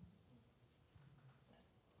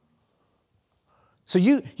 So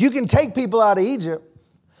you can take people out of Egypt.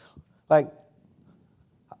 Like,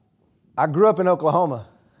 I grew up in Oklahoma.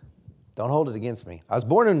 Don't hold it against me. I was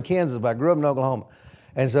born in Kansas, but I grew up in Oklahoma.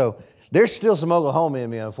 And so there's still some Oklahoma in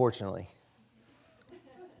me, unfortunately.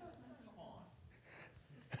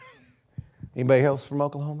 Anybody else from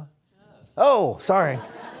Oklahoma? Yes. Oh, sorry.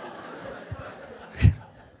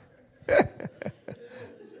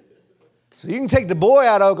 So you can take the boy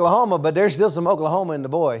out of Oklahoma, but there's still some Oklahoma in the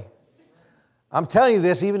boy. I'm telling you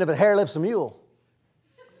this, even if it hair lifts a mule.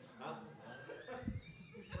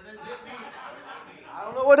 I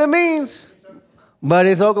don't know what it means, but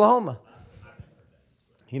it's Oklahoma.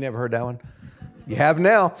 You never heard that one? You have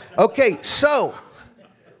now. Okay, so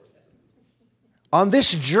on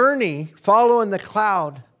this journey, following the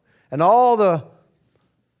cloud and all the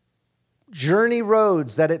journey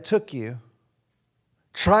roads that it took you,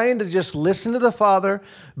 trying to just listen to the Father,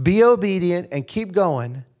 be obedient, and keep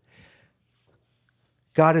going,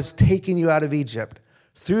 God has taken you out of Egypt,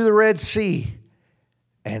 through the Red Sea,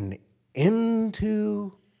 and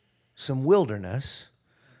into some wilderness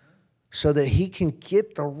so that He can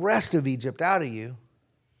get the rest of Egypt out of you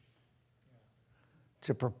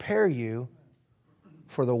to prepare you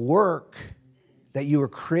for the work that you were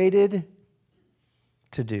created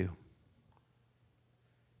to do.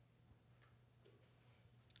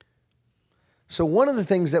 So one of the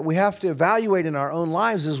things that we have to evaluate in our own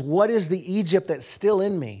lives is, what is the Egypt that's still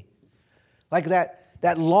in me? Like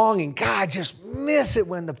that longing. God, I just miss it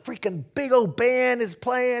when the freaking big old band is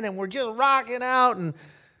playing and we're just rocking out. And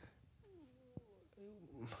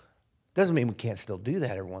doesn't mean we can't still do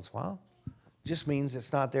that every once in a while. It just means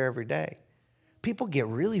it's not there every day. People get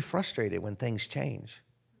really frustrated when things change.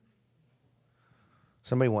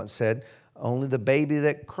 Somebody once said, only the baby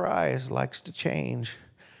that cries likes to change.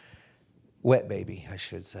 Wet baby, I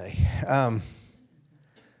should say.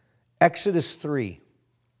 Exodus 3,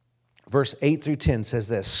 verse 8 through 10 says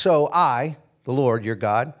this. So I, the Lord your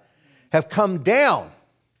God, have come down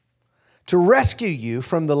to rescue you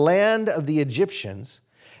from the land of the Egyptians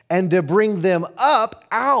and to bring them up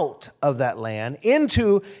out of that land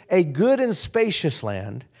into a good and spacious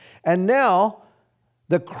land. And now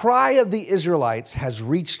the cry of the Israelites has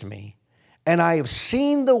reached me, and I have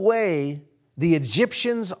seen the way the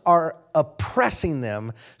Egyptians are oppressing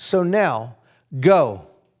them. So now, go.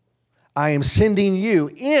 I am sending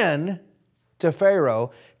you in to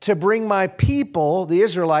Pharaoh to bring my people, the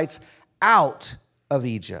Israelites, out of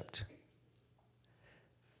Egypt.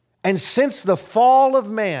 And since the fall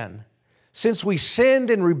of man, since we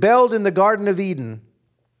sinned and rebelled in the Garden of Eden,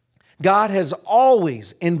 God has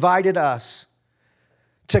always invited us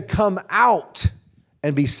to come out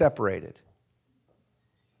and be separated.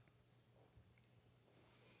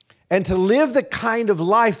 And to live the kind of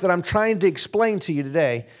life that I'm trying to explain to you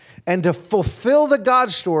today, and to fulfill the God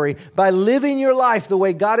story by living your life the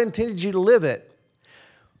way God intended you to live it,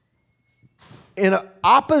 in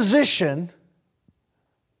opposition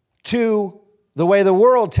to the way the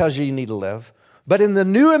world tells you need to live, but in the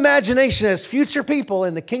new imagination as future people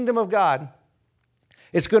in the kingdom of God,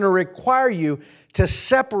 it's going to require you to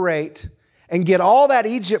separate and get all that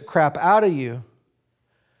Egypt crap out of you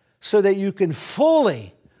so that you can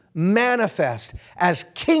fully manifest as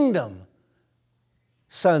kingdom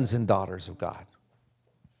sons and daughters of God.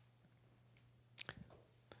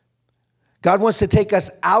 God wants to take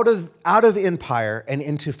us out of empire and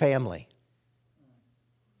into family.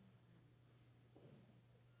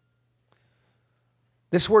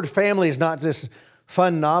 This word family is not this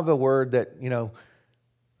fun Nava word that,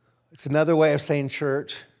 it's another way of saying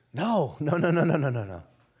church. No.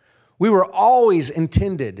 We were always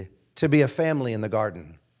intended to be a family in the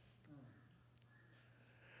garden.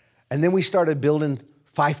 And then we started building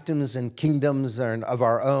fiefdoms and kingdoms of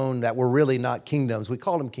our own that were really not kingdoms. We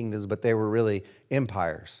called them kingdoms, but they were really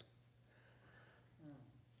empires.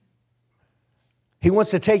 He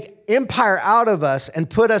wants to take empire out of us and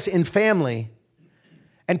put us in family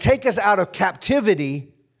and take us out of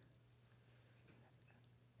captivity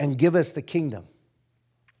and give us the kingdom.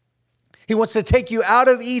 He wants to take you out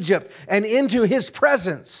of Egypt and into His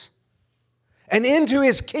presence and into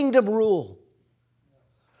His kingdom rule.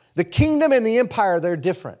 The kingdom and the empire, they're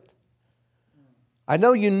different. I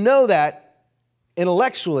know you know that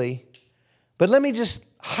intellectually, but let me just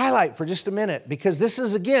highlight for just a minute, because this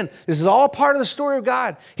is all part of the story of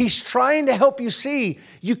God. He's trying to help you see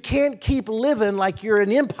you can't keep living like you're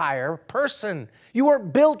an empire person. You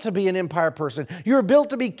weren't built to be an empire person. You were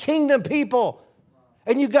built to be kingdom people.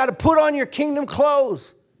 And you've got to put on your kingdom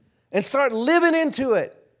clothes and start living into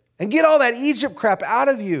it and get all that Egypt crap out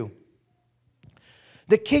of you.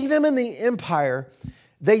 The kingdom and the empire,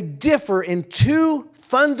 they differ in two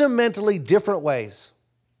fundamentally different ways.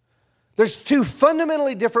 There's two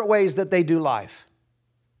fundamentally different ways that they do life.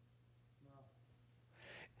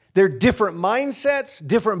 They're different mindsets,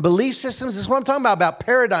 different belief systems. This is what I'm talking about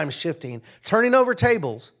paradigm shifting, turning over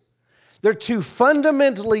tables. They're two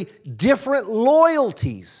fundamentally different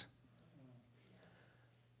loyalties.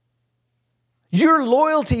 Your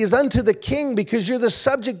loyalty is unto the king because you're the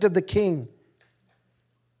subject of the king.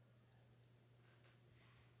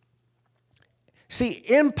 See,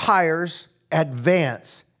 empires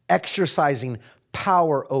advance exercising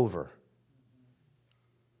power over,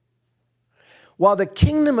 while the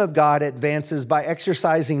kingdom of God advances by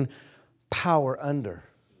exercising power under.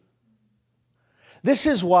 This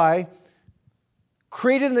is why,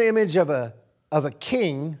 created in the image of a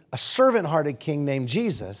king, a servant-hearted king named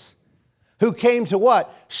Jesus, who came to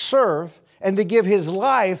what? Serve, and to give his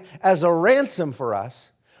life as a ransom for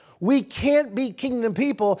us. We can't be kingdom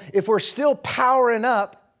people if we're still powering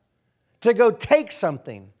up to go take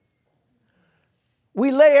something.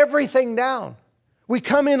 We lay everything down. We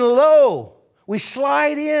come in low. We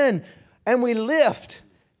slide in and we lift.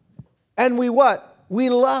 And we what? We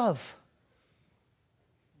love.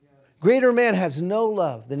 Greater man has no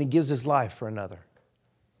love than he gives his life for another.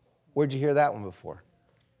 Where'd you hear that one before?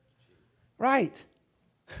 Right.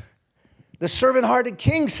 The servant-hearted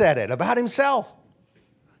king said it about himself.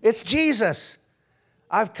 It's Jesus.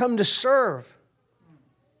 I've come to serve.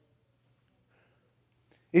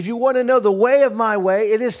 If you want to know the way of my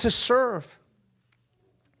way, it is to serve.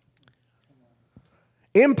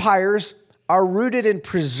 Empires are rooted in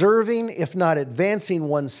preserving, if not advancing,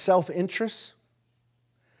 one's self-interest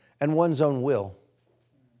and one's own will.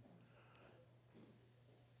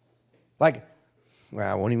 Well,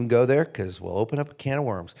 I won't even go there because we'll open up a can of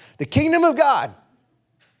worms. The kingdom of God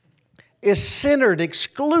is centered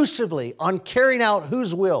exclusively on carrying out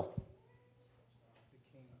whose will?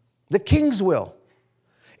 The king's will.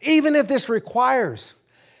 Even if this requires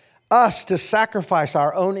us to sacrifice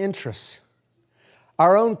our own interests,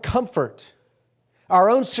 our own comfort, our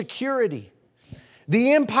own security.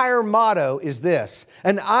 The empire motto is this: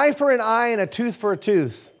 an eye for an eye and a tooth for a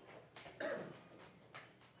tooth.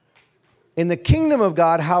 In the kingdom of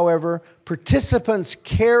God, however, participants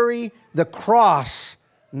carry the cross,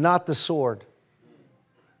 not the sword.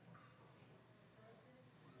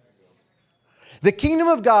 The kingdom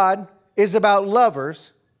of God is about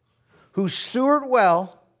lovers who steward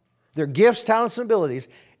well their gifts, talents, and abilities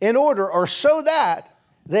in order or so that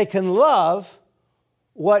they can love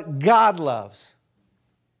what God loves.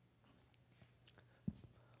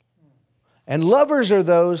 And lovers are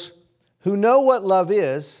those who know what love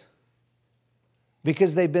is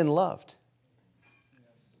because they've been loved.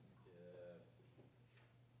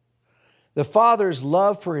 The Father's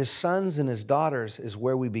love for his sons and his daughters is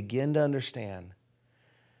where we begin to understand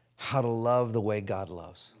how to love the way God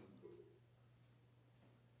loves.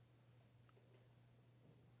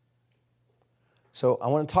 So I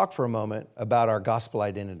want to talk for a moment about our gospel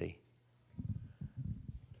identity.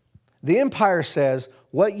 The empire says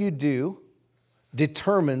what you do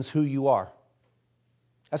determines who you are.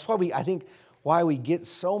 That's why why we get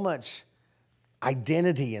so much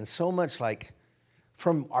identity and so much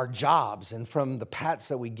from our jobs and from the pats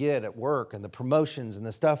that we get at work and the promotions and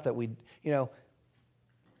the stuff that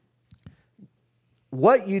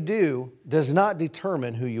what you do does not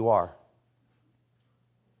determine who you are.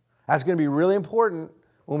 That's going to be really important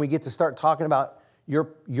when we get to start talking about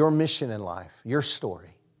your mission in life, your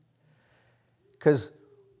story. Because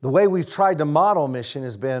the way we've tried to model mission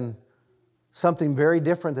has been something very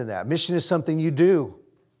different than that. Mission is something you do.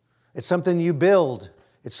 It's something you build.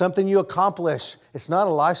 It's something you accomplish. It's not a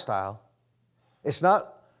lifestyle. It's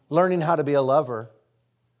not learning how to be a lover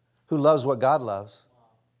who loves what God loves.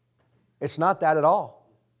 It's not that at all.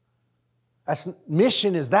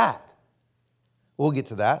 Mission is that. We'll get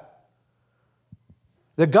to that.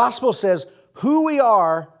 The gospel says who we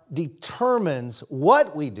are determines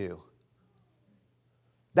what we do.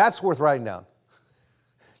 That's worth writing down,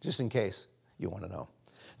 just in case you want to know.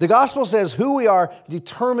 The gospel says who we are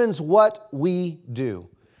determines what we do.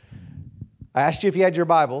 I asked you if you had your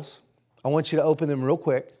Bibles. I want you to open them real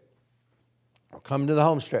quick. We're coming to the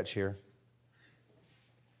home stretch here.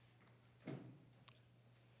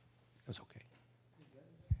 It's okay.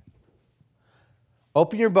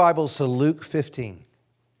 Open your Bibles to Luke 15.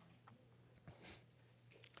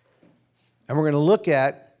 And we're going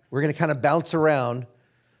to kind of bounce around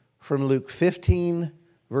from Luke 15,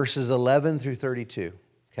 verses 11 through 32.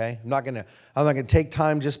 Okay? I'm not going to take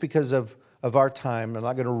time just because of our time. I'm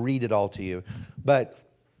not going to read it all to you. But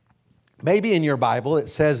maybe in your Bible it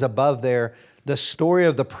says above there, the story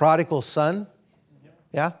of the prodigal son.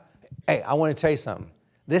 Yeah? Hey, I want to tell you something.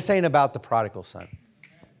 This ain't about the prodigal son.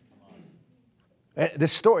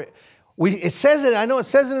 This story, it says it, I know it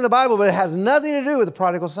says it in the Bible, but it has nothing to do with the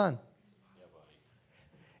prodigal son.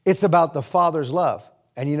 It's about the Father's love.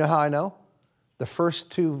 And you know how I know? The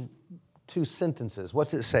first two sentences.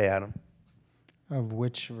 What's it say, Adam? Of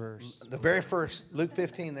which verse? The very first, Luke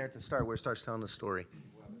 15 there at the start, where it starts telling the story.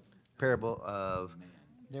 Parable of...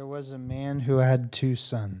 There was a man who had 2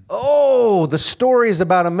 sons. Oh, the story is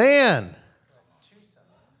about a man.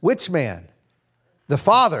 Which man? The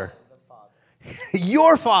father.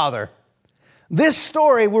 Your father. This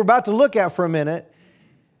story we're about to look at for a minute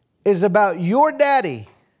is about your daddy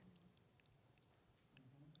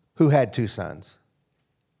who had 2 sons.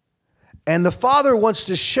 And the father wants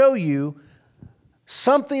to show you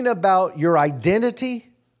something about your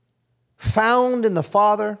identity found in the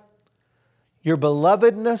Father, your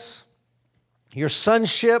belovedness, your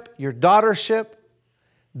sonship, your daughtership.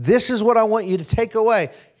 This is what I want you to take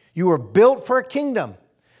away. You were built for a kingdom.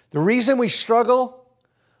 The reason we struggle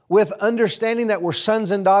with understanding that we're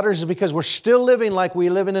sons and daughters is because we're still living like we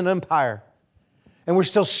live in an empire. And we're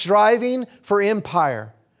still striving for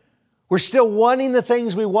empire. We're still wanting the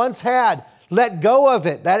things we once had. Let go of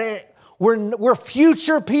it. We're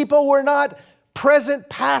future people. We're not present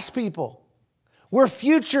past people. We're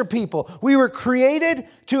future people. We were created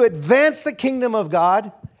to advance the kingdom of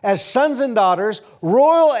God as sons and daughters,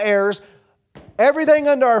 royal heirs, everything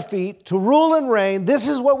under our feet, to rule and reign. This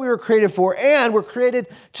is what we were created for. And we're created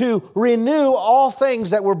to renew all things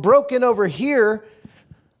that were broken over here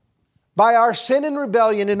by our sin and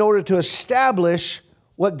rebellion in order to establish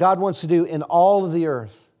what God wants to do in all of the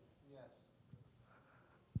earth.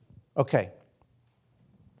 Okay.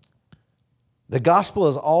 The gospel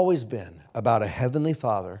has always been about a heavenly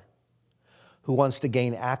Father who wants to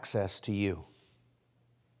gain access to you.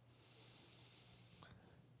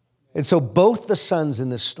 And so both the sons in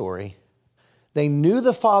this story, they knew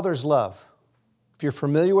the Father's love. If you're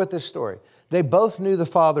familiar with this story, they both knew the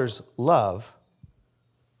Father's love,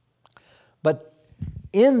 but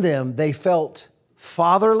in them they felt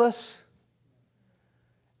fatherless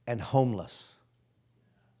and homeless.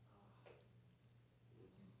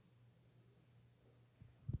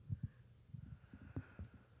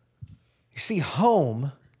 You see,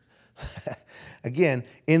 home, again,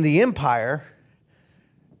 in the empire,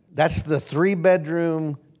 that's the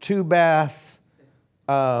 3-bedroom, 2-bath,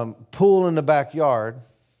 pool in the backyard,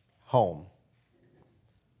 home.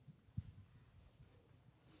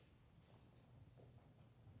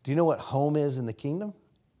 Do you know what home is in the kingdom?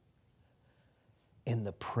 In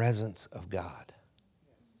the presence of God.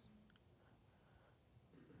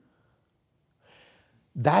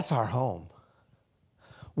 That's our home.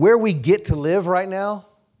 Where we get to live right now,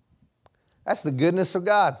 that's the goodness of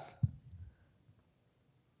God.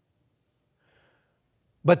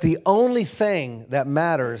 But the only thing that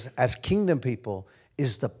matters as kingdom people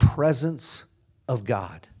is the presence of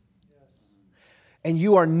God. And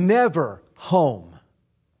you are never home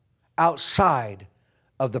outside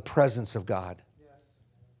of the presence of God.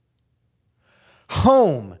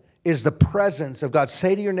 Home is the presence of God.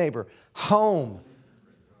 Say to your neighbor, home.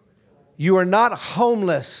 You are not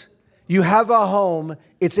homeless. You have a home.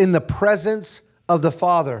 It's in the presence of the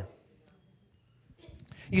Father.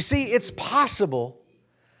 You see, it's possible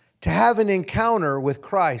to have an encounter with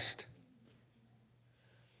Christ,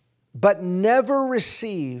 but never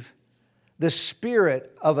receive the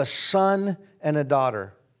spirit of a son and a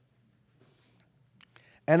daughter.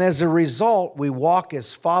 And as a result, we walk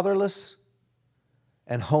as fatherless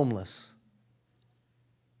and homeless.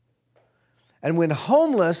 And when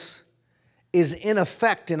homeless is in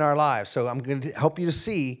effect in our lives, so I'm going to help you to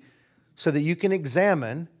see so that you can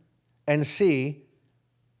examine and see,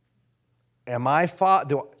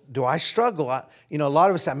 do I struggle? A lot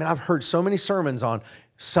of us, I've heard so many sermons on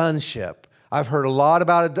sonship. I've heard a lot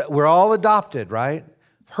about it. We're all adopted, right?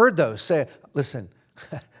 I've heard those. Say, listen,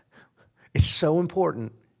 it's so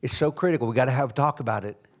important. It's so critical. We got to have a talk about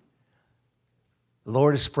it. The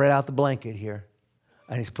Lord has spread out the blanket here,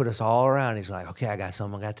 and He's put us all around. He's like, okay, I got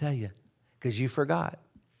something I got to tell you, because you forgot.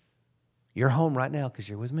 You're home right now because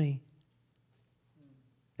you're with me.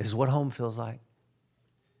 This is what home feels like.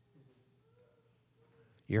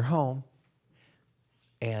 You're home,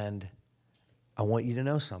 and I want you to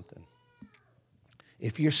know something.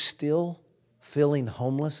 If you're still feeling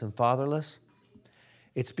homeless and fatherless,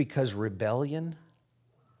 it's because rebellion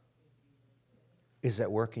is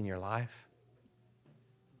at work in your life.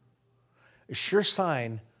 A sure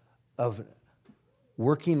sign of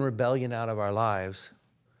working rebellion out of our lives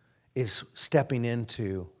is stepping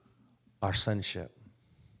into our sonship.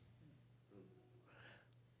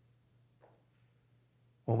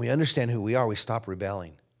 When we understand who we are, we stop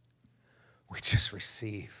rebelling. We just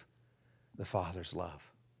receive the Father's love.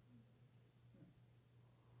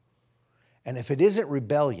 And if it isn't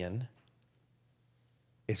rebellion,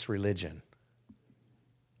 it's religion.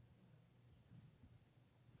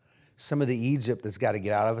 Some of the Egypt that's got to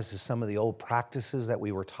get out of us is some of the old practices that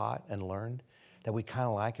we were taught and learned that we kind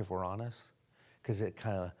of like, if we're honest, because it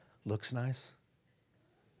kind of looks nice,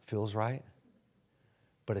 feels right,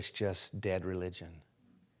 but it's just dead religion.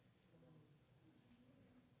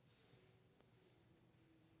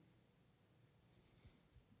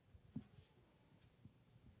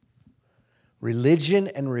 Religion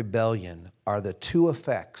and rebellion are the two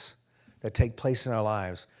effects that take place in our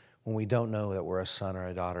lives when we don't know that we're a son or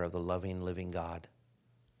a daughter of the loving, living God.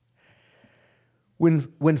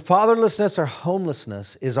 When fatherlessness or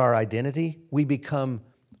homelessness is our identity, we become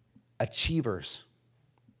achievers.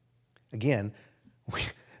 Again,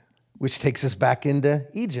 which takes us back into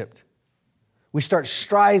Egypt. We start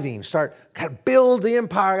striving, got to build the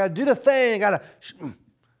empire, got to do the thing,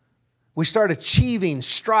 we start achieving,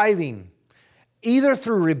 striving, either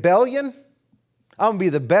through rebellion. I'm going to be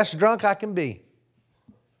the best drunk I can be.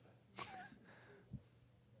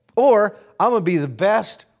 Or I'm going to be the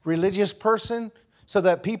best religious person so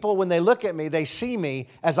that people, when they look at me, they see me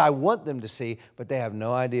as I want them to see, but they have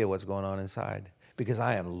no idea what's going on inside. Because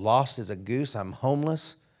I am lost as a goose, I'm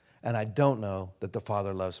homeless, and I don't know that the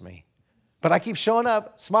Father loves me. But I keep showing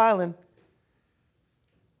up, smiling.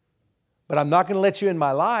 But I'm not going to let you in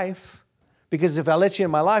my life, because if I let you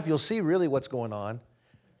in my life, you'll see really what's going on.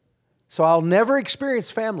 So I'll never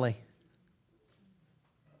experience family.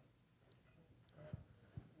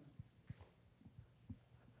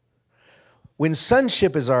 When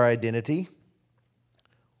sonship is our identity,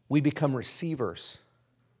 we become receivers.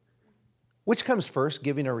 Which comes first,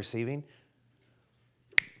 giving or receiving?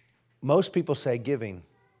 Most people say giving,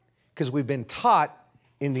 because we've been taught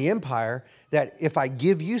in the empire that if I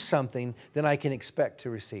give you something, then I can expect to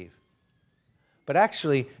receive. But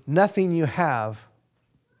actually, nothing you have,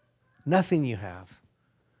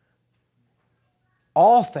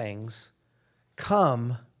 all things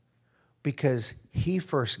come because He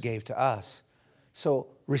first gave to us. So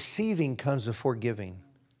receiving comes before giving.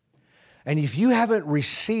 And if you haven't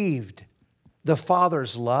received the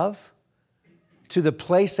Father's love to the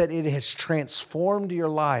place that it has transformed your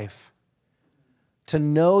life, to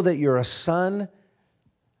know that you're a son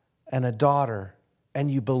and a daughter and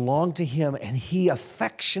you belong to Him and He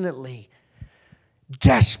affectionately,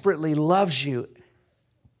 desperately loves you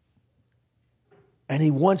and He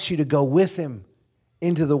wants you to go with Him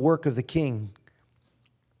into the work of the King,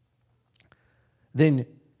 then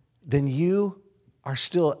you are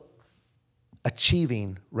still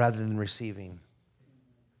achieving rather than receiving.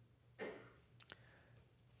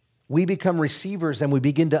 We become receivers and we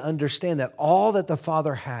begin to understand that all that the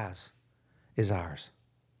Father has is ours.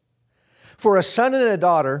 For a son and a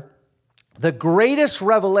daughter, the greatest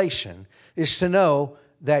revelation is to know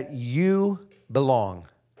that you belong.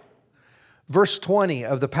 Verse 20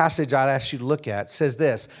 of the passage I'd ask you to look at says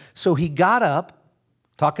this: so he got up,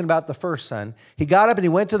 talking about the first son, he got up and he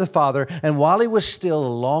went to the father, and while he was still a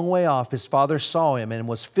long way off, his father saw him and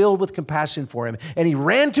was filled with compassion for him. And he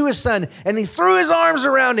ran to his son and he threw his arms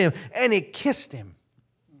around him and he kissed him.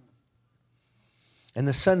 And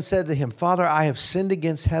the son said to him, Father, I have sinned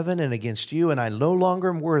against heaven and against you, and I no longer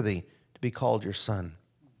am worthy to be called your son.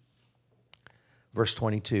 Verse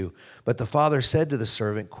 22, but the father said to the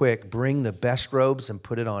servant, quick, bring the best robes and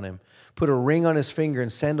put it on him. Put a ring on his finger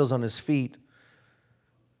and sandals on his feet.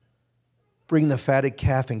 Bring the fatted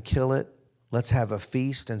calf and kill it. Let's have a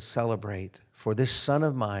feast and celebrate. For this son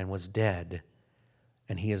of mine was dead,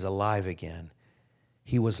 and he is alive again.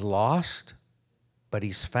 He was lost, but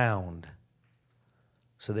he's found.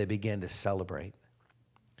 So they began to celebrate.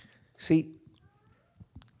 See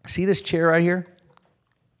this chair right here?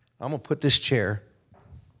 I'm going to put this chair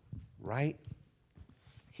right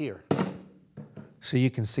here so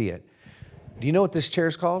you can see it. Do you know what this chair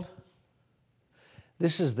is called?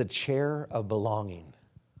 This is the chair of belonging.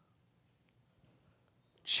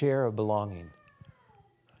 Chair of belonging.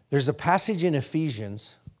 There's a passage in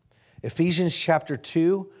Ephesians chapter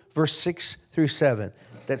 2, verse 6 through 7,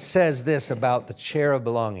 that says this about the chair of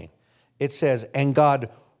belonging. it says, and God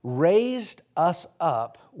raised us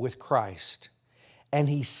up with Christ, and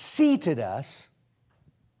He seated us.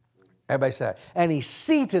 Everybody say that. And He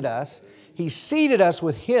seated us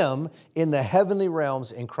with Him in the heavenly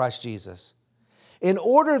realms in Christ Jesus, in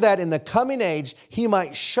order that in the coming age He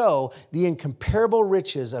might show the incomparable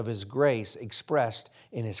riches of His grace expressed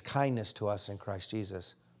in His kindness to us in Christ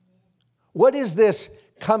Jesus. What is this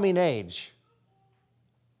coming age?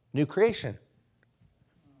 New creation.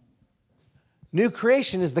 New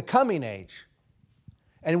creation is the coming age.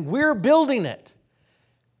 And we're building it.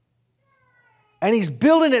 And He's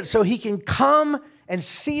building it so He can come and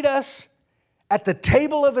seat us at the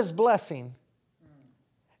table of His blessing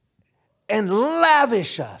and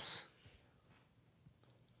lavish us.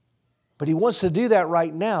 But He wants to do that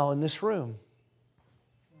right now in this room.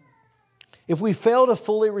 If we fail to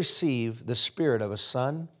fully receive the spirit of a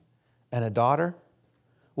son and a daughter,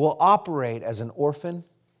 we'll operate as an orphan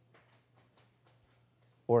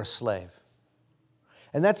or a slave.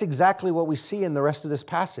 And that's exactly what we see in the rest of this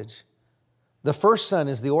passage. The first son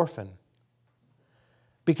is the orphan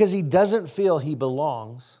because he doesn't feel he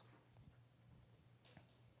belongs.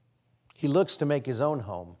 He looks to make his own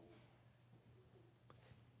home.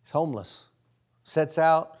 He's homeless. Sets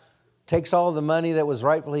out, takes all the money that was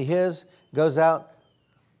rightfully his, goes out,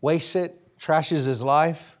 wastes it, trashes his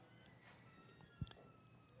life.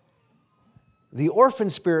 The orphan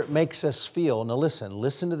spirit makes us feel, now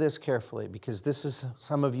listen to this carefully, because this is,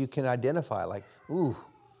 some of you can identify, like, ooh,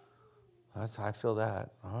 I feel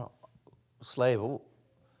that. Oh, slave, ooh.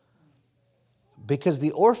 Because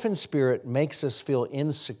the orphan spirit makes us feel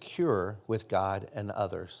insecure with God and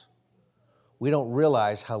others. We don't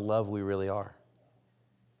realize how loved we really are.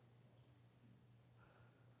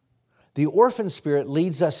 The orphan spirit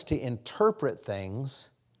leads us to interpret things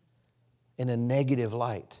in a negative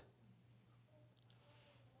light.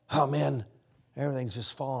 Oh man, everything's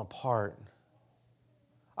just falling apart.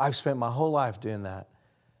 I've spent my whole life doing that,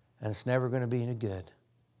 and it's never going to be any good.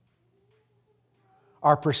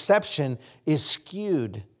 Our perception is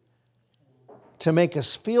skewed to make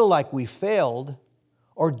us feel like we failed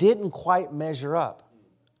or didn't quite measure up.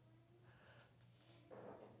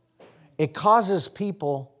 It causes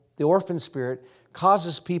people, the orphan spirit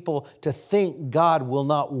causes people to think God will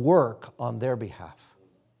not work on their behalf.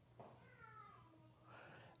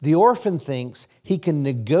 The orphan thinks he can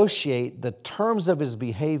negotiate the terms of his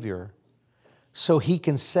behavior so he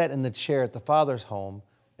can sit in the chair at the Father's home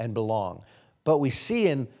and belong. But we see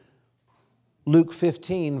in Luke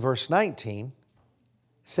 15, verse 19,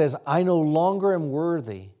 says, I no longer am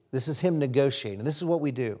worthy. This is him negotiating. This is what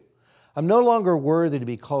we do. I'm no longer worthy to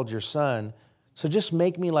be called your son, so just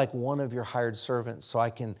make me like one of your hired servants so I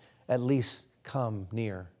can at least come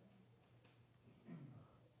near.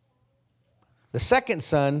 The second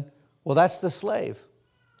son, well, that's the slave.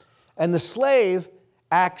 And the slave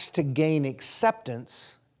acts to gain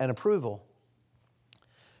acceptance and approval.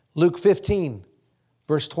 Luke 15,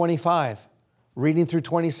 verse 25, reading through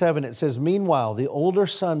 27, it says, meanwhile, the older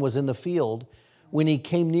son was in the field. When he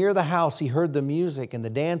came near the house, he heard the music and the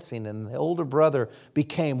dancing, and the older brother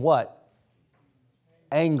became what?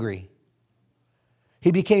 Angry.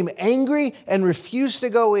 He became angry and refused to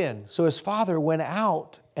go in. So his father went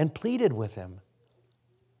out and pleaded with him.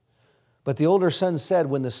 But the older son said,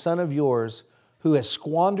 when the son of yours, who has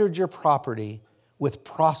squandered your property with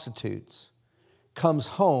prostitutes, comes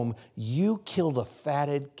home, you killed a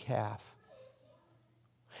fatted calf.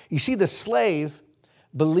 You see, the slave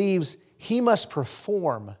believes he must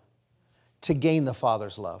perform to gain the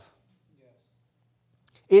father's love.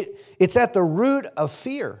 It's at the root of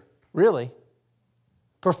fear, really.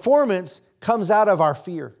 Performance comes out of our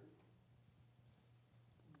fear.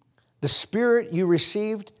 The spirit you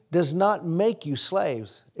received does not make you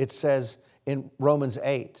slaves, it says in Romans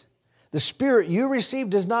 8. The spirit you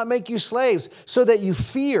received does not make you slaves so that you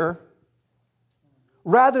fear.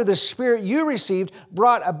 Rather, the spirit you received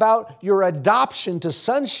brought about your adoption to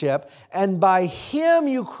sonship, and by him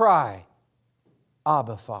you cry,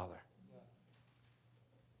 Abba, Father.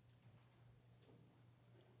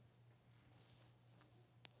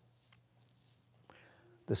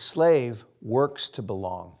 The slave works to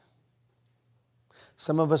belong.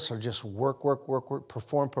 Some of us are just work,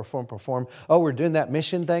 perform. Oh, we're doing that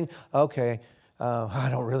mission thing? Okay, I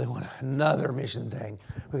don't really want another mission thing.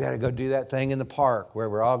 We got to go do that thing in the park where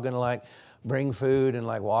we're all going to like bring food and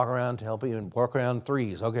like walk around, tell people, and walk around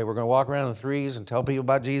threes. Okay, we're going to walk around in threes and tell people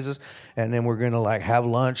about Jesus, and then we're going to like have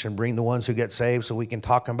lunch and bring the ones who get saved so we can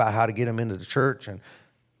talk about how to get them into the church. And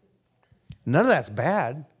none of that's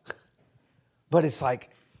bad, but it's like,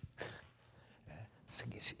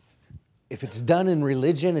 if it's done in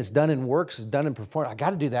religion, it's done in works, it's done in performance, I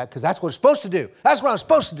got to do that because that's what it's supposed to do. That's what I'm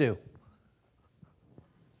supposed to do.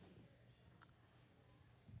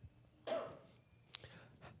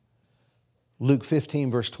 Luke 15,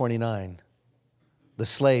 verse 29, the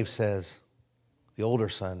slave says, the older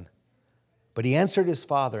son, but he answered his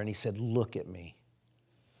father and he said, look at me.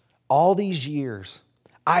 All these years,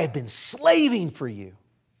 I have been slaving for you.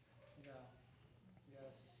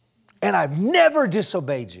 And I've never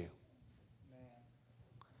disobeyed you.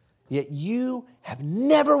 Yet you have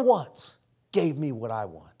never once gave me what I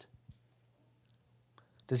want.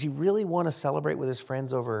 Does he really want to celebrate with his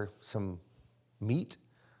friends over some meat?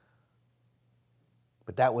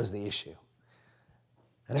 But that was the issue.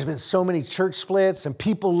 And there's been so many church splits and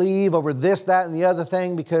people leave over this, that, and the other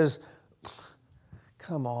thing because,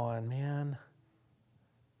 come on, man.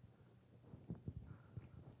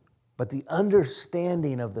 But the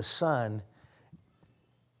understanding of the Son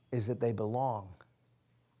is that they belong.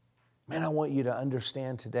 Man, I want you to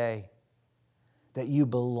understand today that you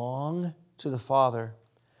belong to the Father,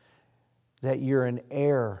 that you're an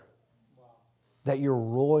heir, that you're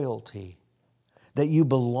royalty, that you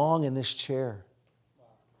belong in this chair.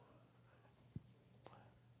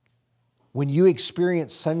 When you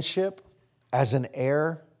experience sonship as an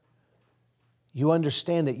heir, you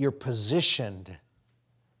understand that you're positioned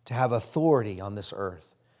to have authority on this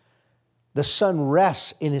earth. The Son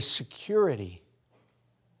rests in his security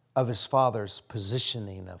of his Father's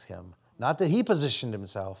positioning of him. Not that he positioned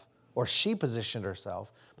himself or she positioned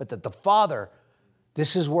herself, but that the Father,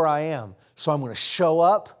 this is where I am. So I'm going to show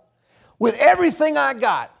up with everything I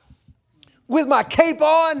got, with my cape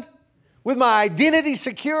on, with my identity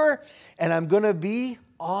secure, and I'm going to be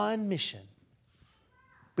on mission.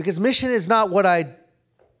 Because mission is not what I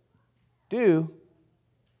do.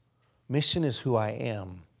 Mission is who I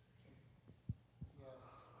am.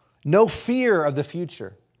 No fear of the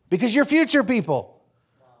future. Because you're future people.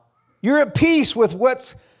 You're at peace with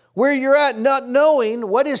where you're at, not knowing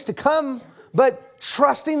what is to come, but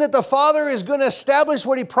trusting that the Father is going to establish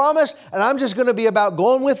what He promised, and I'm just going to be about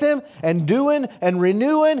going with Him and doing and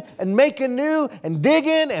renewing and making new and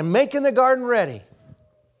digging and making the garden ready.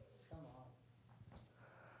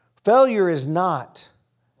 Failure is not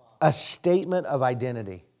a statement of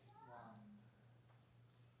identity.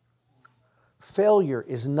 Failure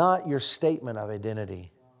is not your statement of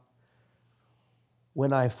identity.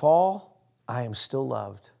 When I fall, I am still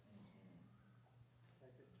loved.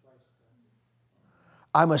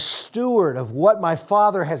 I'm a steward of what my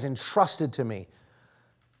Father has entrusted to me.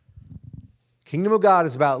 Kingdom of God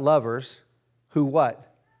is about lovers who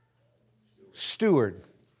what? Steward.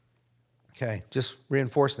 Okay, just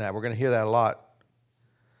reinforcing that. We're going to hear that a lot.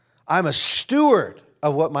 I'm a steward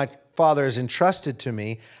of what my Father has entrusted to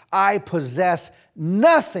me. I possess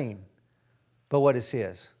nothing but what is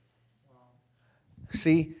His.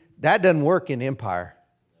 See, that doesn't work in empire.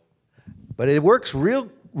 But it works real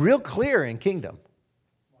clear in kingdom.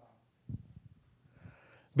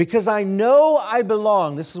 Because I know I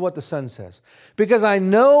belong. This is what the Son says. Because I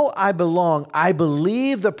know I belong, I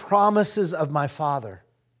believe the promises of my Father.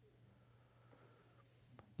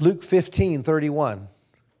 Luke 15:31.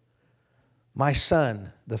 My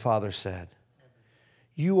son, the Father said,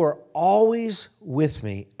 you are always with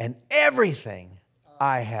me, and everything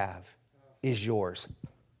I have is yours.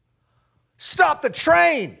 Stop the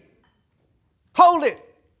train. Hold it.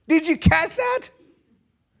 Did you catch that?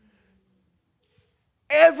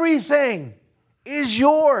 Everything is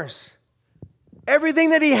yours. Everything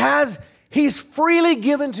that He has, He's freely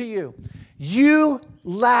given to you. You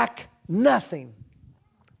lack nothing.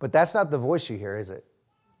 But that's not the voice you hear, is it?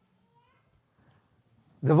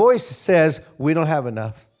 The voice says, we don't have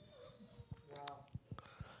enough.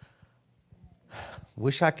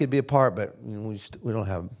 Wish I could be a part, but we don't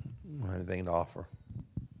have anything to offer.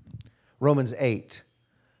 Romans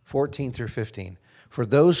 8:14-15. For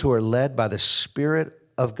those who are led by the Spirit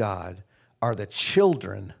of God are the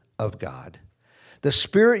children of God. The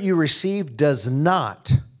Spirit you receive does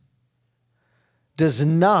not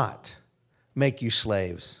make you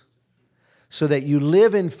slaves, so that you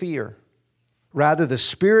live in fear. Rather, the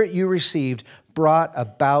Spirit you received brought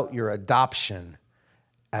about your adoption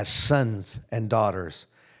as sons and daughters.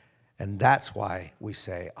 And that's why we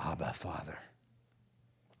say, Abba, Father.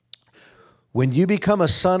 When you become a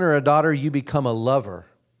son or a daughter, you become a lover.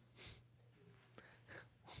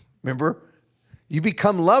 Remember? You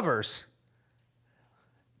become lovers.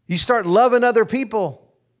 You start loving other people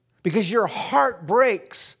because your heart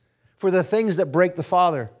breaks for the things that break the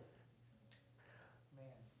Father.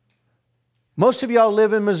 Most of y'all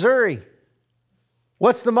live in Missouri.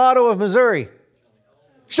 What's the motto of Missouri?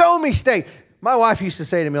 Show me state. My wife used to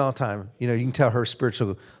say to me all the time, you can tell her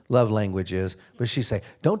spiritual love language is, but she'd say,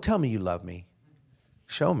 don't tell me you love me.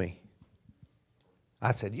 Show me.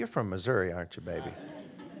 I said, you're from Missouri, aren't you, baby?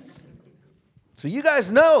 So you guys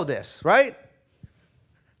know this, right?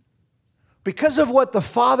 Because of what the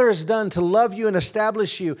Father has done to love you and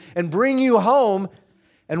establish you and bring you home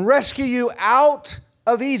and rescue you out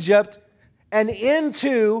of Egypt and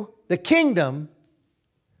into the kingdom,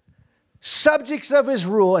 subjects of his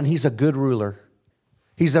rule, and he's a good ruler.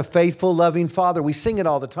 He's a faithful, loving Father. We sing it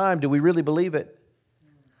all the time. Do we really believe it?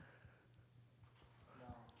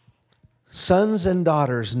 Sons and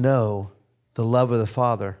daughters know the love of the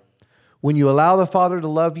Father. When you allow the Father to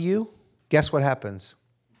love you, guess what happens?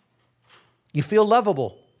 You feel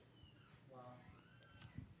lovable.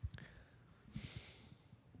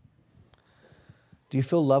 Do you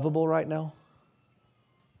feel lovable right now?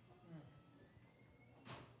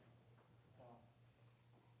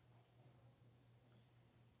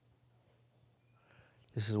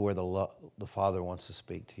 This is where the Father wants to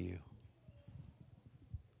speak to you.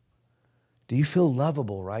 Do you feel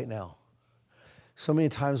lovable right now? So many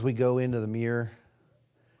times we go into the mirror,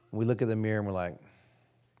 and we look at the mirror and we're like,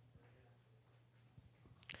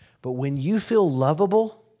 but when you feel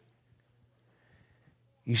lovable,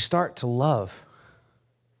 you start to love.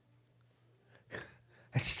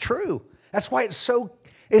 It's true. That's why it's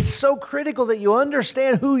so critical that you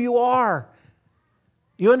understand who you are.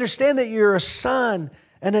 You understand that you're a son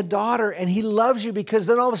and a daughter, and he loves you, because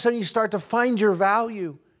then all of a sudden you start to find your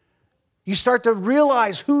value. You start to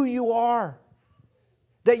realize who you are,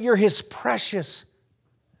 that you're his precious,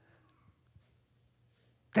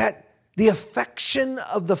 that the affection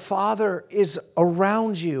of the Father is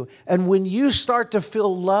around you. And when you start to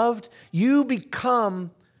feel loved, you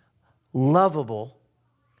become lovable,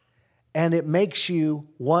 and it makes you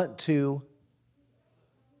want to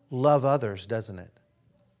love others, doesn't it?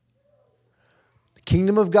 The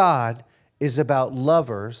kingdom of God is about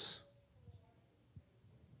lovers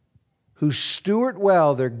who steward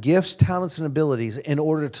well their gifts, talents, and abilities in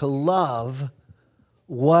order to love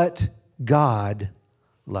what God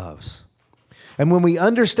loves. And when we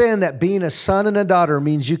understand that being a son and a daughter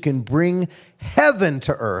means you can bring heaven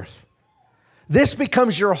to earth, this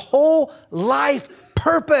becomes your whole life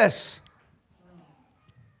purpose.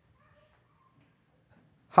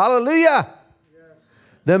 Hallelujah. Yes.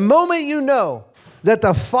 The moment you know that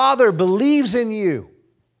the Father believes in you,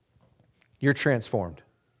 you're transformed.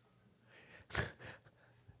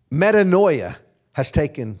 Metanoia has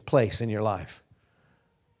taken place in your life.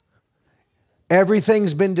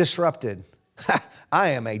 Everything's been disrupted. I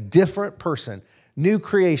am a different person, new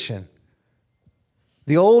creation.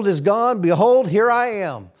 The old is gone. Behold, here I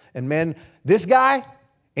am. And man, this guy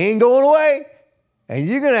ain't going away. And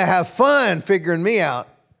you're going to have fun figuring me out.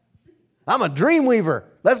 I'm a dream weaver.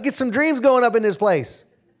 Let's get some dreams going up in this place.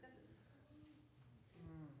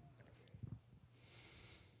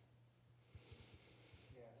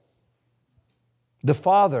 The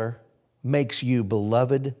Father makes you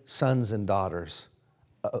beloved sons and daughters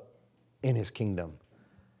in his kingdom.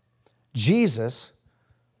 Jesus,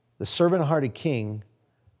 the servant-hearted King,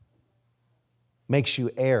 makes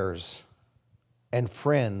you heirs and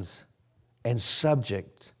friends and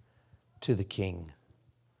subject to the King,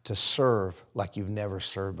 to serve like you've never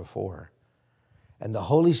served before. And the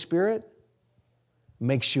Holy Spirit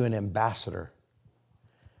makes you an ambassador.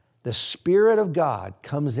 The Spirit of God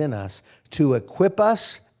comes in us to equip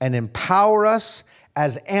us and empower us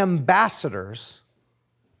as ambassadors,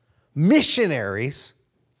 missionaries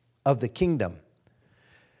of the kingdom,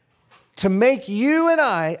 to make you and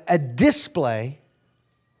I a display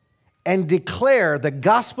and declare the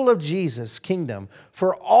gospel of Jesus' kingdom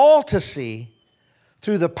for all to see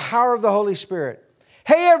through the power of the Holy Spirit.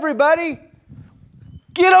 Hey, everybody,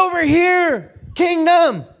 get over here,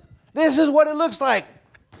 kingdom. This is what it looks like.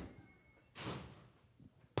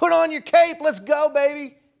 Put on your cape. Let's go,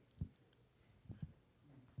 baby.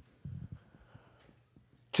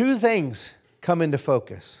 Two things come into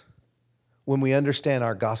focus when we understand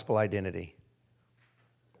our gospel identity.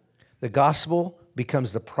 The gospel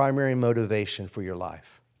becomes the primary motivation for your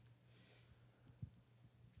life.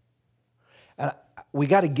 And we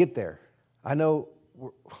got to get there. I know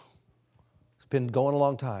it's been going a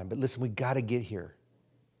long time, but listen, we got to get here.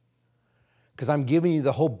 Because I'm giving you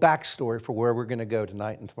the whole backstory for where we're going to go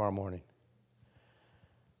tonight and tomorrow morning.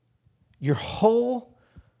 Your whole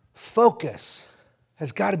focus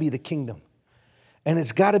has got to be the kingdom. And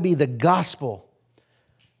it's got to be the gospel.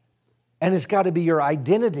 And it's got to be your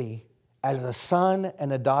identity as a son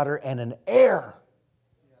and a daughter and an heir.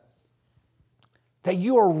 That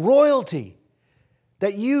you are royalty.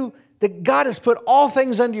 that God has put all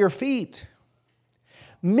things under your feet.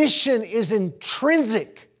 Mission is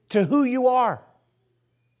intrinsic to who you are.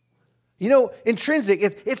 You know, intrinsic,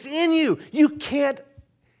 it's in you. You can't,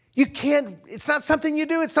 it's not something you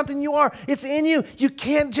do, it's something you are. It's in you. You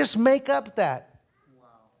can't just make up that. Wow.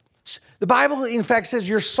 The Bible, in fact, says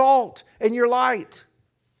you're salt and you're light.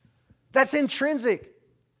 That's intrinsic.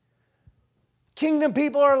 Kingdom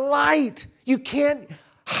people are light. You can't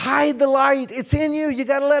hide the light. It's in you. You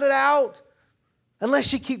got to let it out.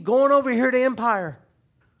 Unless you keep going over here to Empire.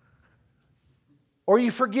 Or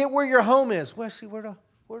you forget where your home is. Well, see, where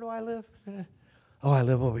do I live? Oh, I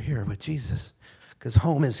live over here with Jesus. Because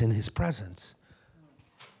home is in His presence.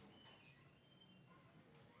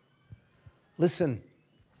 Listen.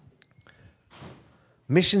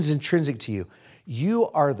 Mission's intrinsic to you. You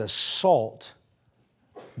are the salt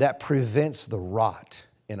that prevents the rot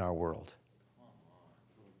in our world.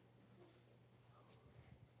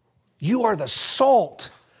 You are the salt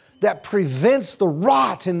that prevents the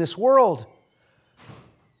rot in this world.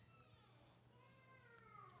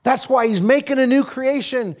 That's why He's making a new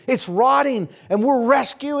creation. It's rotting, and we're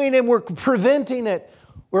rescuing and we're preventing it.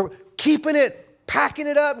 We're keeping it, packing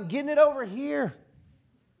it up, and getting it over here.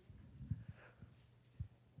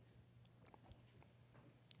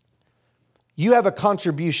 You have a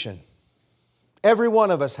contribution. Every one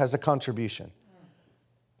of us has a contribution.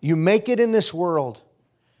 You make it in this world.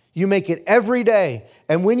 You make it every day.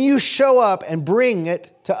 And when you show up and bring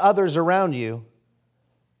it to others around you,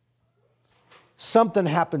 something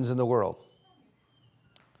happens in the world.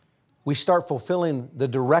 We start fulfilling the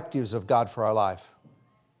directives of God for our life.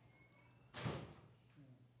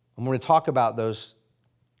 I'm going to talk about those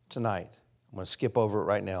tonight. I'm going to skip over it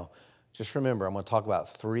right now. Just remember, I'm going to talk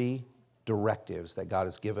about 3 directives that God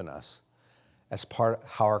has given us as part of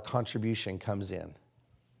how our contribution comes in.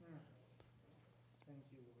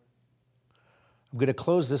 I'm going to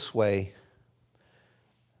close this way.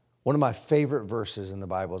 One of my favorite verses in the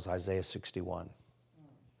Bible is Isaiah 61.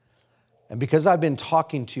 And because I've been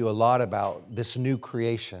talking to you a lot about this new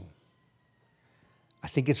creation, I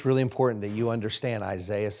think it's really important that you understand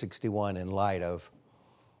Isaiah 61 in light of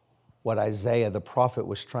what Isaiah the prophet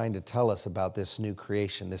was trying to tell us about this new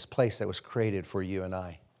creation, this place that was created for you and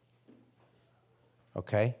I.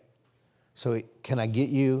 Okay? So can I get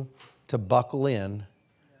you to buckle in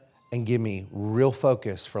and give me real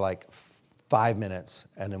focus for like 5 minutes,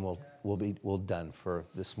 and then we'll done for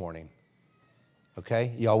this morning.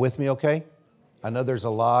 Okay? Y'all with me okay? I know there's a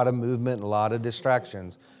lot of movement and a lot of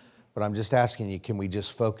distractions, but I'm just asking you, can we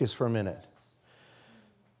just focus for a minute?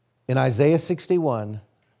 In Isaiah 61,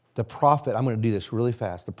 the prophet, I'm going to do this really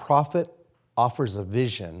fast. The prophet offers a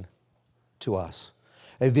vision to us,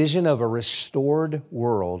 a vision of a restored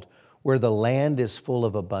world where the land is full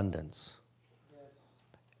of abundance.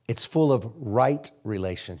 It's full of right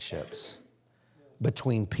relationships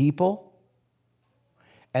between people,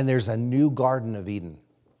 and there's a new Garden of Eden.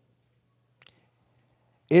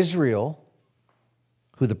 Israel,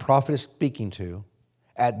 who the prophet is speaking to,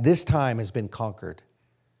 at this time has been conquered,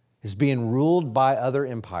 is being ruled by other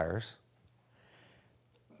empires.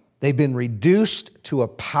 They've been reduced to a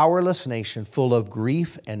powerless nation full of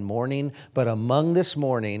grief and mourning, but among this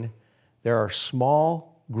mourning, there are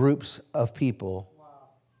small groups of people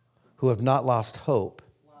who have not lost hope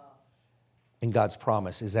in God's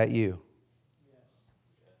promise. Is that you?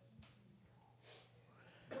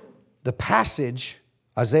 The passage,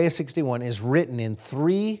 Isaiah 61, is written in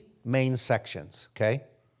 3 main sections, okay?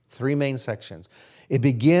 3 main sections. It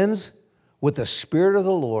begins with the Spirit of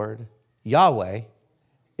the Lord, Yahweh,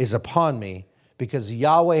 is upon me because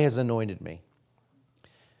Yahweh has anointed me.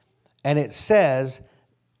 And it says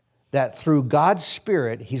that through God's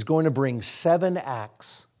Spirit, He's going to bring 7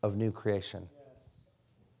 acts of new creation.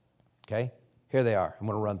 Okay? Here they are. I'm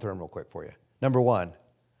going to run through them real quick for you. Number 1,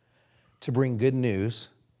 to bring good news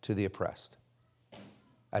to the oppressed.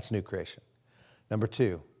 That's new creation. Number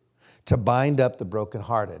 2, to bind up the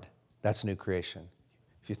brokenhearted. That's new creation.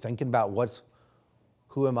 If you're thinking about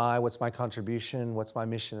who am I, what's my contribution, what's my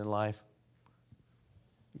mission in life,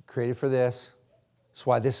 you're created for this. That's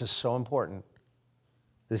why this is so important.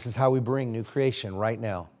 This is how we bring new creation right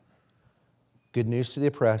now. Good news to the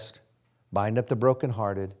oppressed, bind up the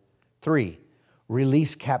brokenhearted. 3,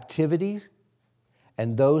 release captivity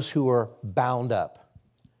and those who are bound up.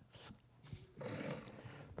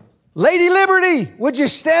 Lady Liberty, would you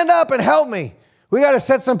stand up and help me? We got to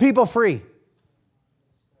set some people free.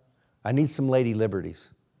 I need some Lady Liberties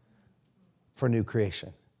for new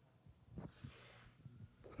creation.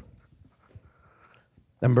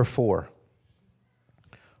 Number 4,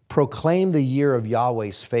 proclaim the year of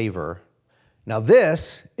Yahweh's favor Now,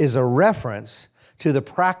 this is a reference to the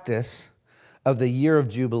practice of the year of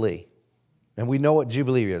Jubilee. And we know what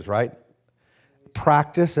Jubilee is, right?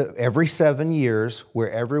 Practice of every 7 years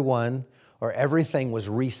where everyone or everything was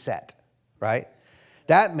reset, right?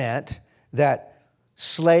 That meant that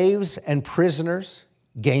slaves and prisoners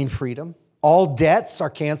gain freedom. All debts are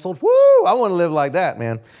canceled. Woo! I want to live like that,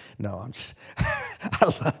 man. No, I'm just.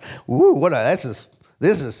 Woo!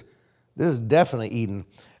 This is definitely Eden.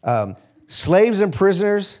 Slaves and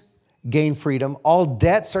prisoners gain freedom. All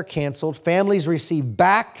debts are canceled. Families receive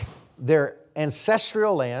back their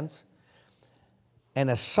ancestral lands, and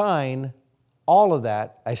a sign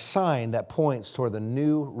that points toward the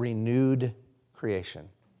new, renewed creation.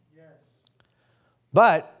 Yes.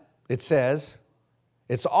 But it says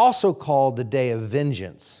it's also called the day of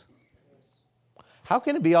vengeance. How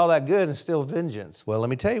can it be all that good and still vengeance? Well, let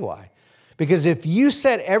me tell you why. Because if you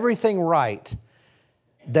set everything right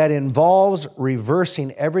that involves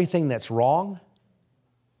reversing everything that's wrong,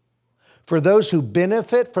 for those who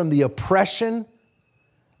benefit from the oppression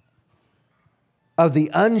of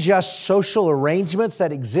the unjust social arrangements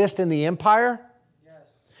that exist in the empire,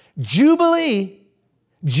 yes, Jubilee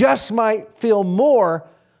just might feel more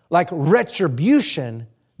like retribution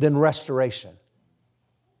than restoration.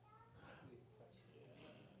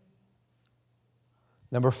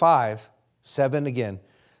 Number 5, 7 again.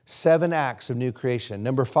 7 acts of new creation.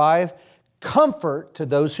 Number 5, comfort to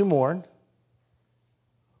those who mourn.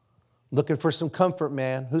 Looking for some comfort,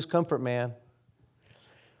 man. Who's comfort, man?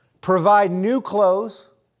 Provide new clothes,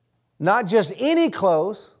 not just any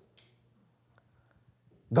clothes.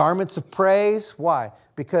 Garments of praise. Why?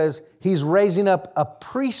 Because he's raising up a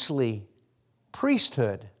priesthood.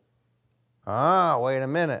 Wait a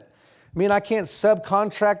minute. I mean, I can't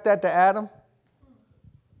subcontract that to Adam?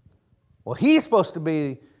 Well, he's supposed to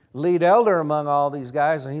be lead elder among all these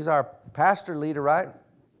guys, and he's our pastor leader, right?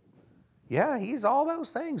 Yeah, he's all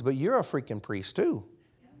those things, but you're a freaking priest too.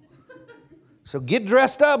 So get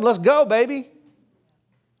dressed up. Let's go, baby.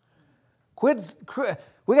 Quit.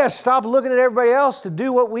 We got to stop looking at everybody else to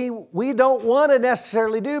do what we don't want to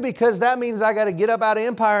necessarily do, because that means I got to get up out of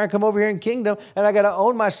empire and come over here in kingdom, and I got to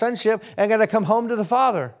own my sonship, and I got to come home to the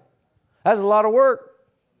Father. That's a lot of work.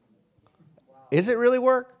 Is it really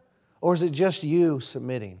work? Or is it just you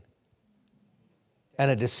submitting and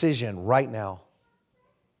a decision right now?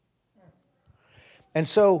 And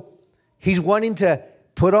so he's wanting to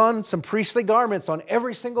put on some priestly garments on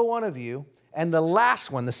every single one of you. And the last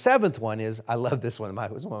one, the 7th one is, I love this one.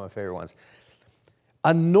 It was one of my favorite ones.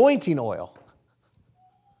 Anointing oil.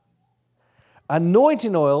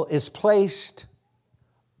 Anointing oil is placed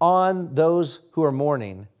on those who are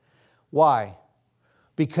mourning. Why?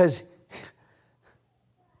 Because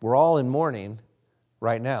we're all in mourning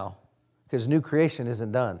right now, because new creation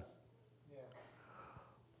isn't done.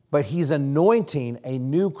 But he's anointing a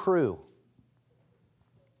new crew.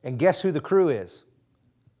 And guess who the crew is?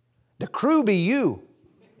 The crew be you.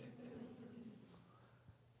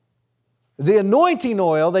 The anointing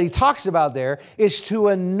oil that he talks about there is to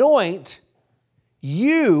anoint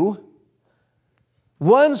you,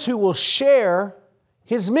 ones who will share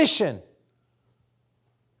his mission.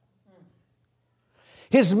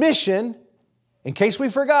 His mission, in case we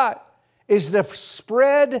forgot, is to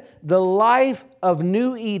spread the life of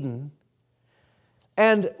New Eden,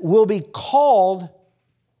 and will be called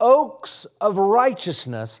oaks of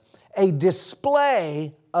righteousness, a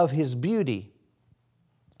display of his beauty.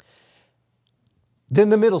 Then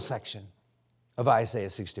the middle section of Isaiah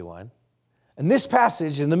 61. And this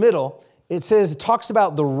passage in the middle, it talks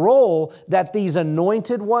about the role that these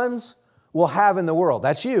anointed ones will have in the world.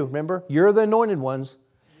 That's you, remember? You're the anointed ones.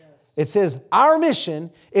 Yes. It says, our mission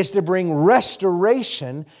is to bring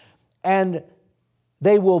restoration, and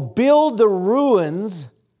they will build the ruins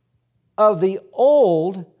of the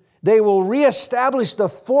old. They will reestablish the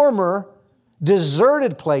former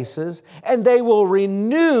deserted places, and they will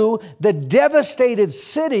renew the devastated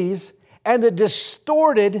cities and the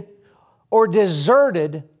distorted or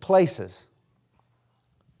deserted places.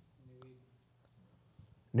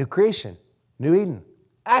 New creation, New Eden.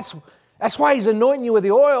 That's why he's anointing you with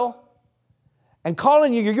the oil and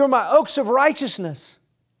calling you, you're my oaks of righteousness.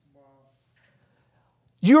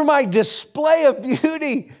 You're my display of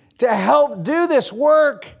beauty to help do this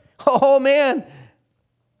work. Oh, man.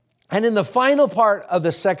 And in the final part of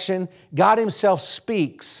the section, God himself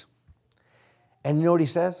speaks. And you know what he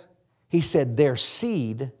says? He said, their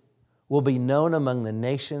seed will be known among the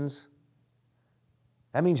nations.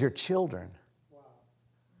 That means your children.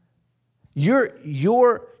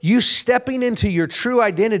 You stepping into your true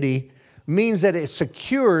identity means that it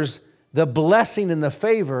secures the blessing and the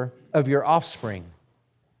favor of your offspring.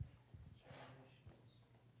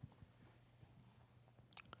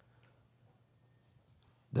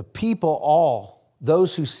 The people, all,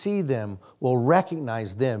 those who see them will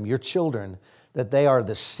recognize them, your children, that they are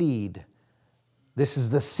the seed. This is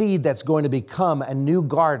the seed that's going to become a new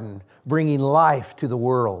garden, bringing life to the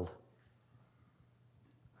world.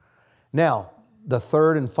 Now, the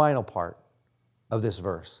third and final part of this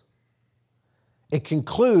verse. It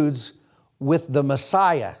concludes with the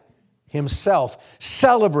Messiah himself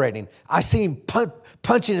celebrating. I see him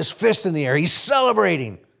punching his fist in the air. He's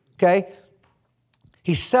celebrating, okay?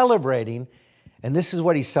 He's celebrating, and this is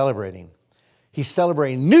what he's celebrating. He's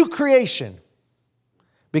celebrating new creation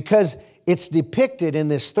because it's depicted in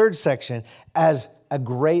this third section as a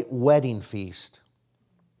great wedding feast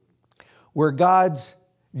where God's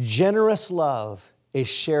generous love is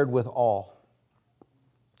shared with all.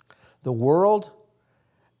 The world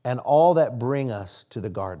and all that bring us to the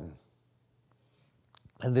garden.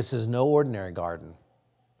 And this is no ordinary garden.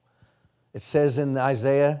 It says in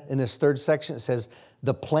Isaiah, in this third section, it says,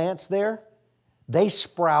 the plants there, they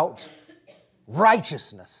sprout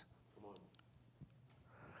righteousness.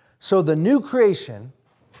 So the new creation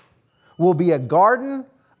will be a garden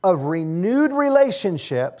of renewed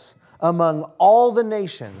relationships among all the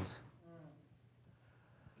nations.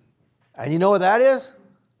 And you know what that is?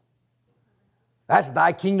 That's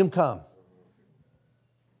thy kingdom come.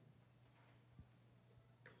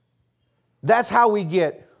 That's how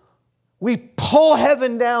we pull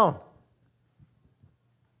heaven down.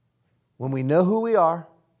 When we know who we are,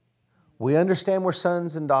 we understand we're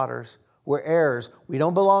sons and daughters, we're heirs. We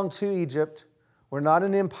don't belong to Egypt. We're not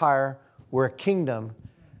an empire. We're a kingdom.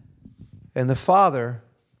 And the Father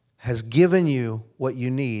has given you what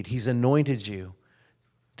you need. He's anointed you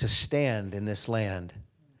to stand in this land.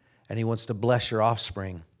 And He wants to bless your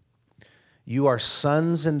offspring. You are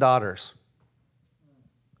sons and daughters.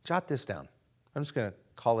 Jot this down. I'm just going to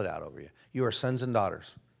call it out over you. You are sons and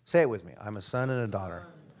daughters. Say it with me. I'm a son and a daughter.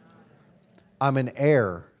 I'm an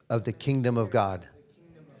heir of the kingdom of God.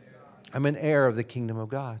 I'm an heir of the kingdom of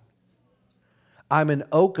God. I'm an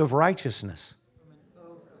oak of righteousness.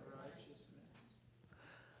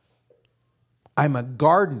 I'm a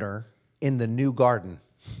gardener in the new garden.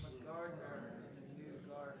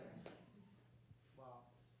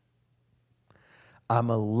 I'm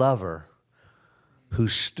a lover who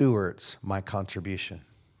stewards my contribution.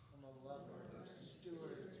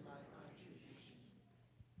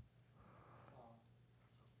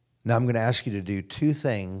 Now I'm going to ask you to do two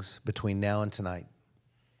things between now and tonight.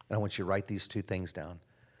 And I want you to write these two things down.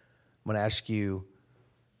 I'm going to ask you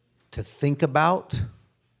to think about,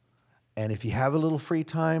 and if you have a little free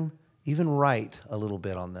time, even write a little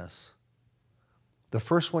bit on this. The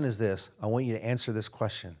first one is this. I want you to answer this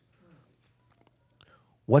question.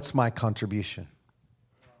 What's my contribution?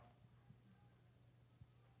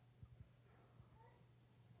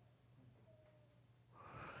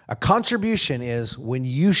 A contribution is when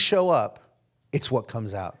you show up, it's what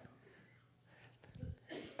comes out.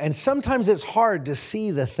 And sometimes it's hard to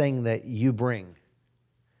see the thing that you bring.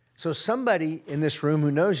 So somebody in this room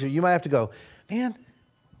who knows you, you might have to go, man,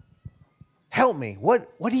 help me.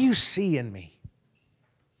 What do you see in me?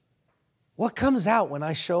 What comes out when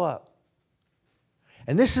I show up?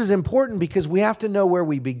 And this is important because we have to know where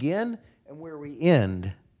we begin and where we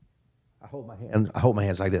end. I hold my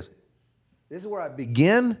hands like this. This is where I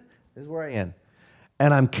begin. This is where I end.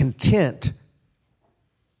 And I'm content.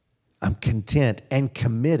 I'm content and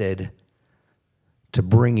committed to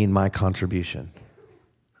bringing my contribution.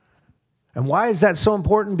 And why is that so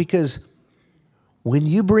important? Because when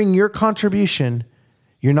you bring your contribution,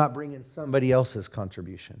 you're not bringing somebody else's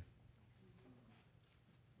contribution.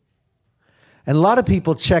 And a lot of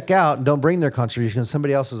people check out and don't bring their contribution because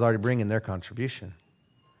somebody else is already bringing their contribution.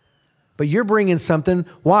 But you're bringing something.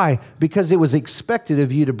 Why? Because it was expected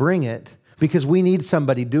of you to bring it. Because we need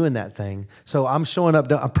somebody doing that thing. So I'm showing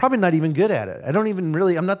up. I'm probably not even good at it.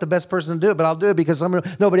 I'm not the best person to do it, but I'll do it because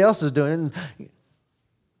nobody else is doing it.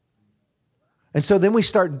 And so then we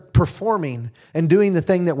start performing and doing the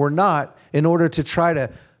thing that we're not in order to try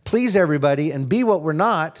to please everybody and be what we're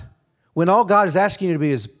not, when all God is asking you to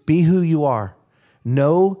be is be who you are.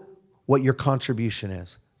 Know what your contribution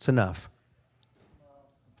is. It's enough.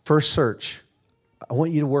 First search. I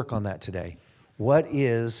want you to work on that today. What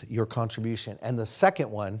is your contribution? And the second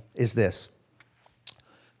one is this.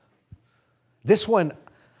 This one,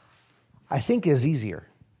 I think, is easier.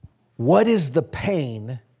 What is the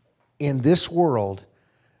pain in this world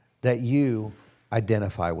that you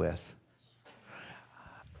identify with?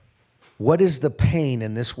 What is the pain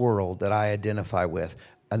in this world that I identify with?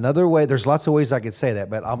 another way, there's lots of ways I could say that,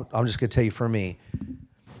 but I'm just going to tell you for me.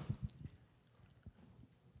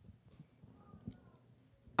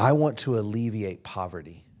 I want to alleviate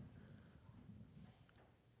poverty.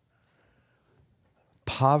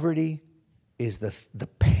 Poverty is the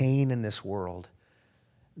pain in this world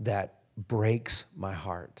that breaks my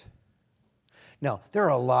heart. Now, there are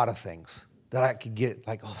a lot of things that I could get,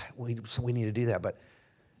 like, oh, we need to do that, but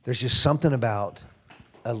there's just something about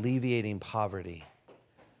alleviating poverty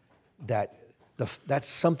that's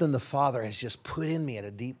something the Father has just put in me at a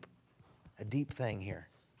deep thing here.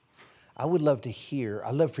 I'd love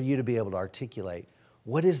for you to be able to articulate,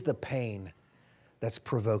 what is the pain that's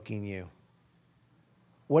provoking you?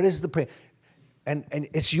 What is the pain? And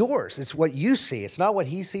it's yours. It's what you see. It's not what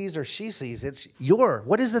he sees or she sees. It's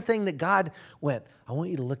what is the thing that God went, I want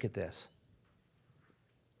you to look at this.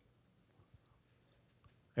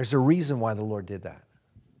 There's a reason why the Lord did that.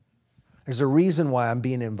 There's a reason why I'm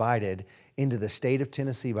being invited into the state of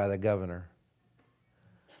Tennessee by the governor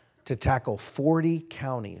to tackle 40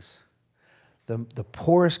 counties, the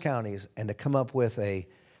poorest counties, and to come up with a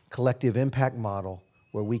collective impact model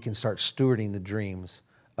where we can start stewarding the dreams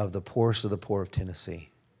of the poorest of the poor of Tennessee.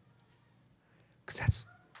 Because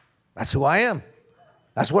that's who I am.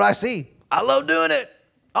 That's what I see. I love doing it.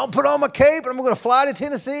 I'll put on my cape and I'm going to fly to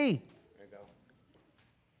Tennessee. There you go.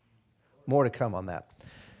 More to come on that.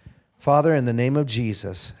 Father, in the name of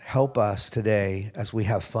Jesus, help us today as we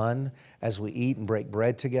have fun, as we eat and break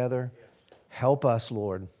bread together. Help us,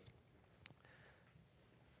 Lord,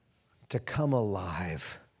 to come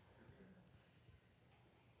alive.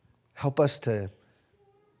 Help us to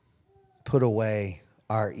put away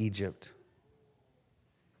our Egypt.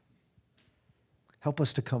 Help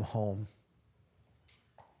us to come home.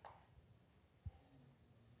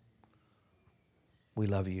 We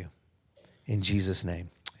love you. In Jesus' name,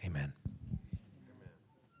 amen.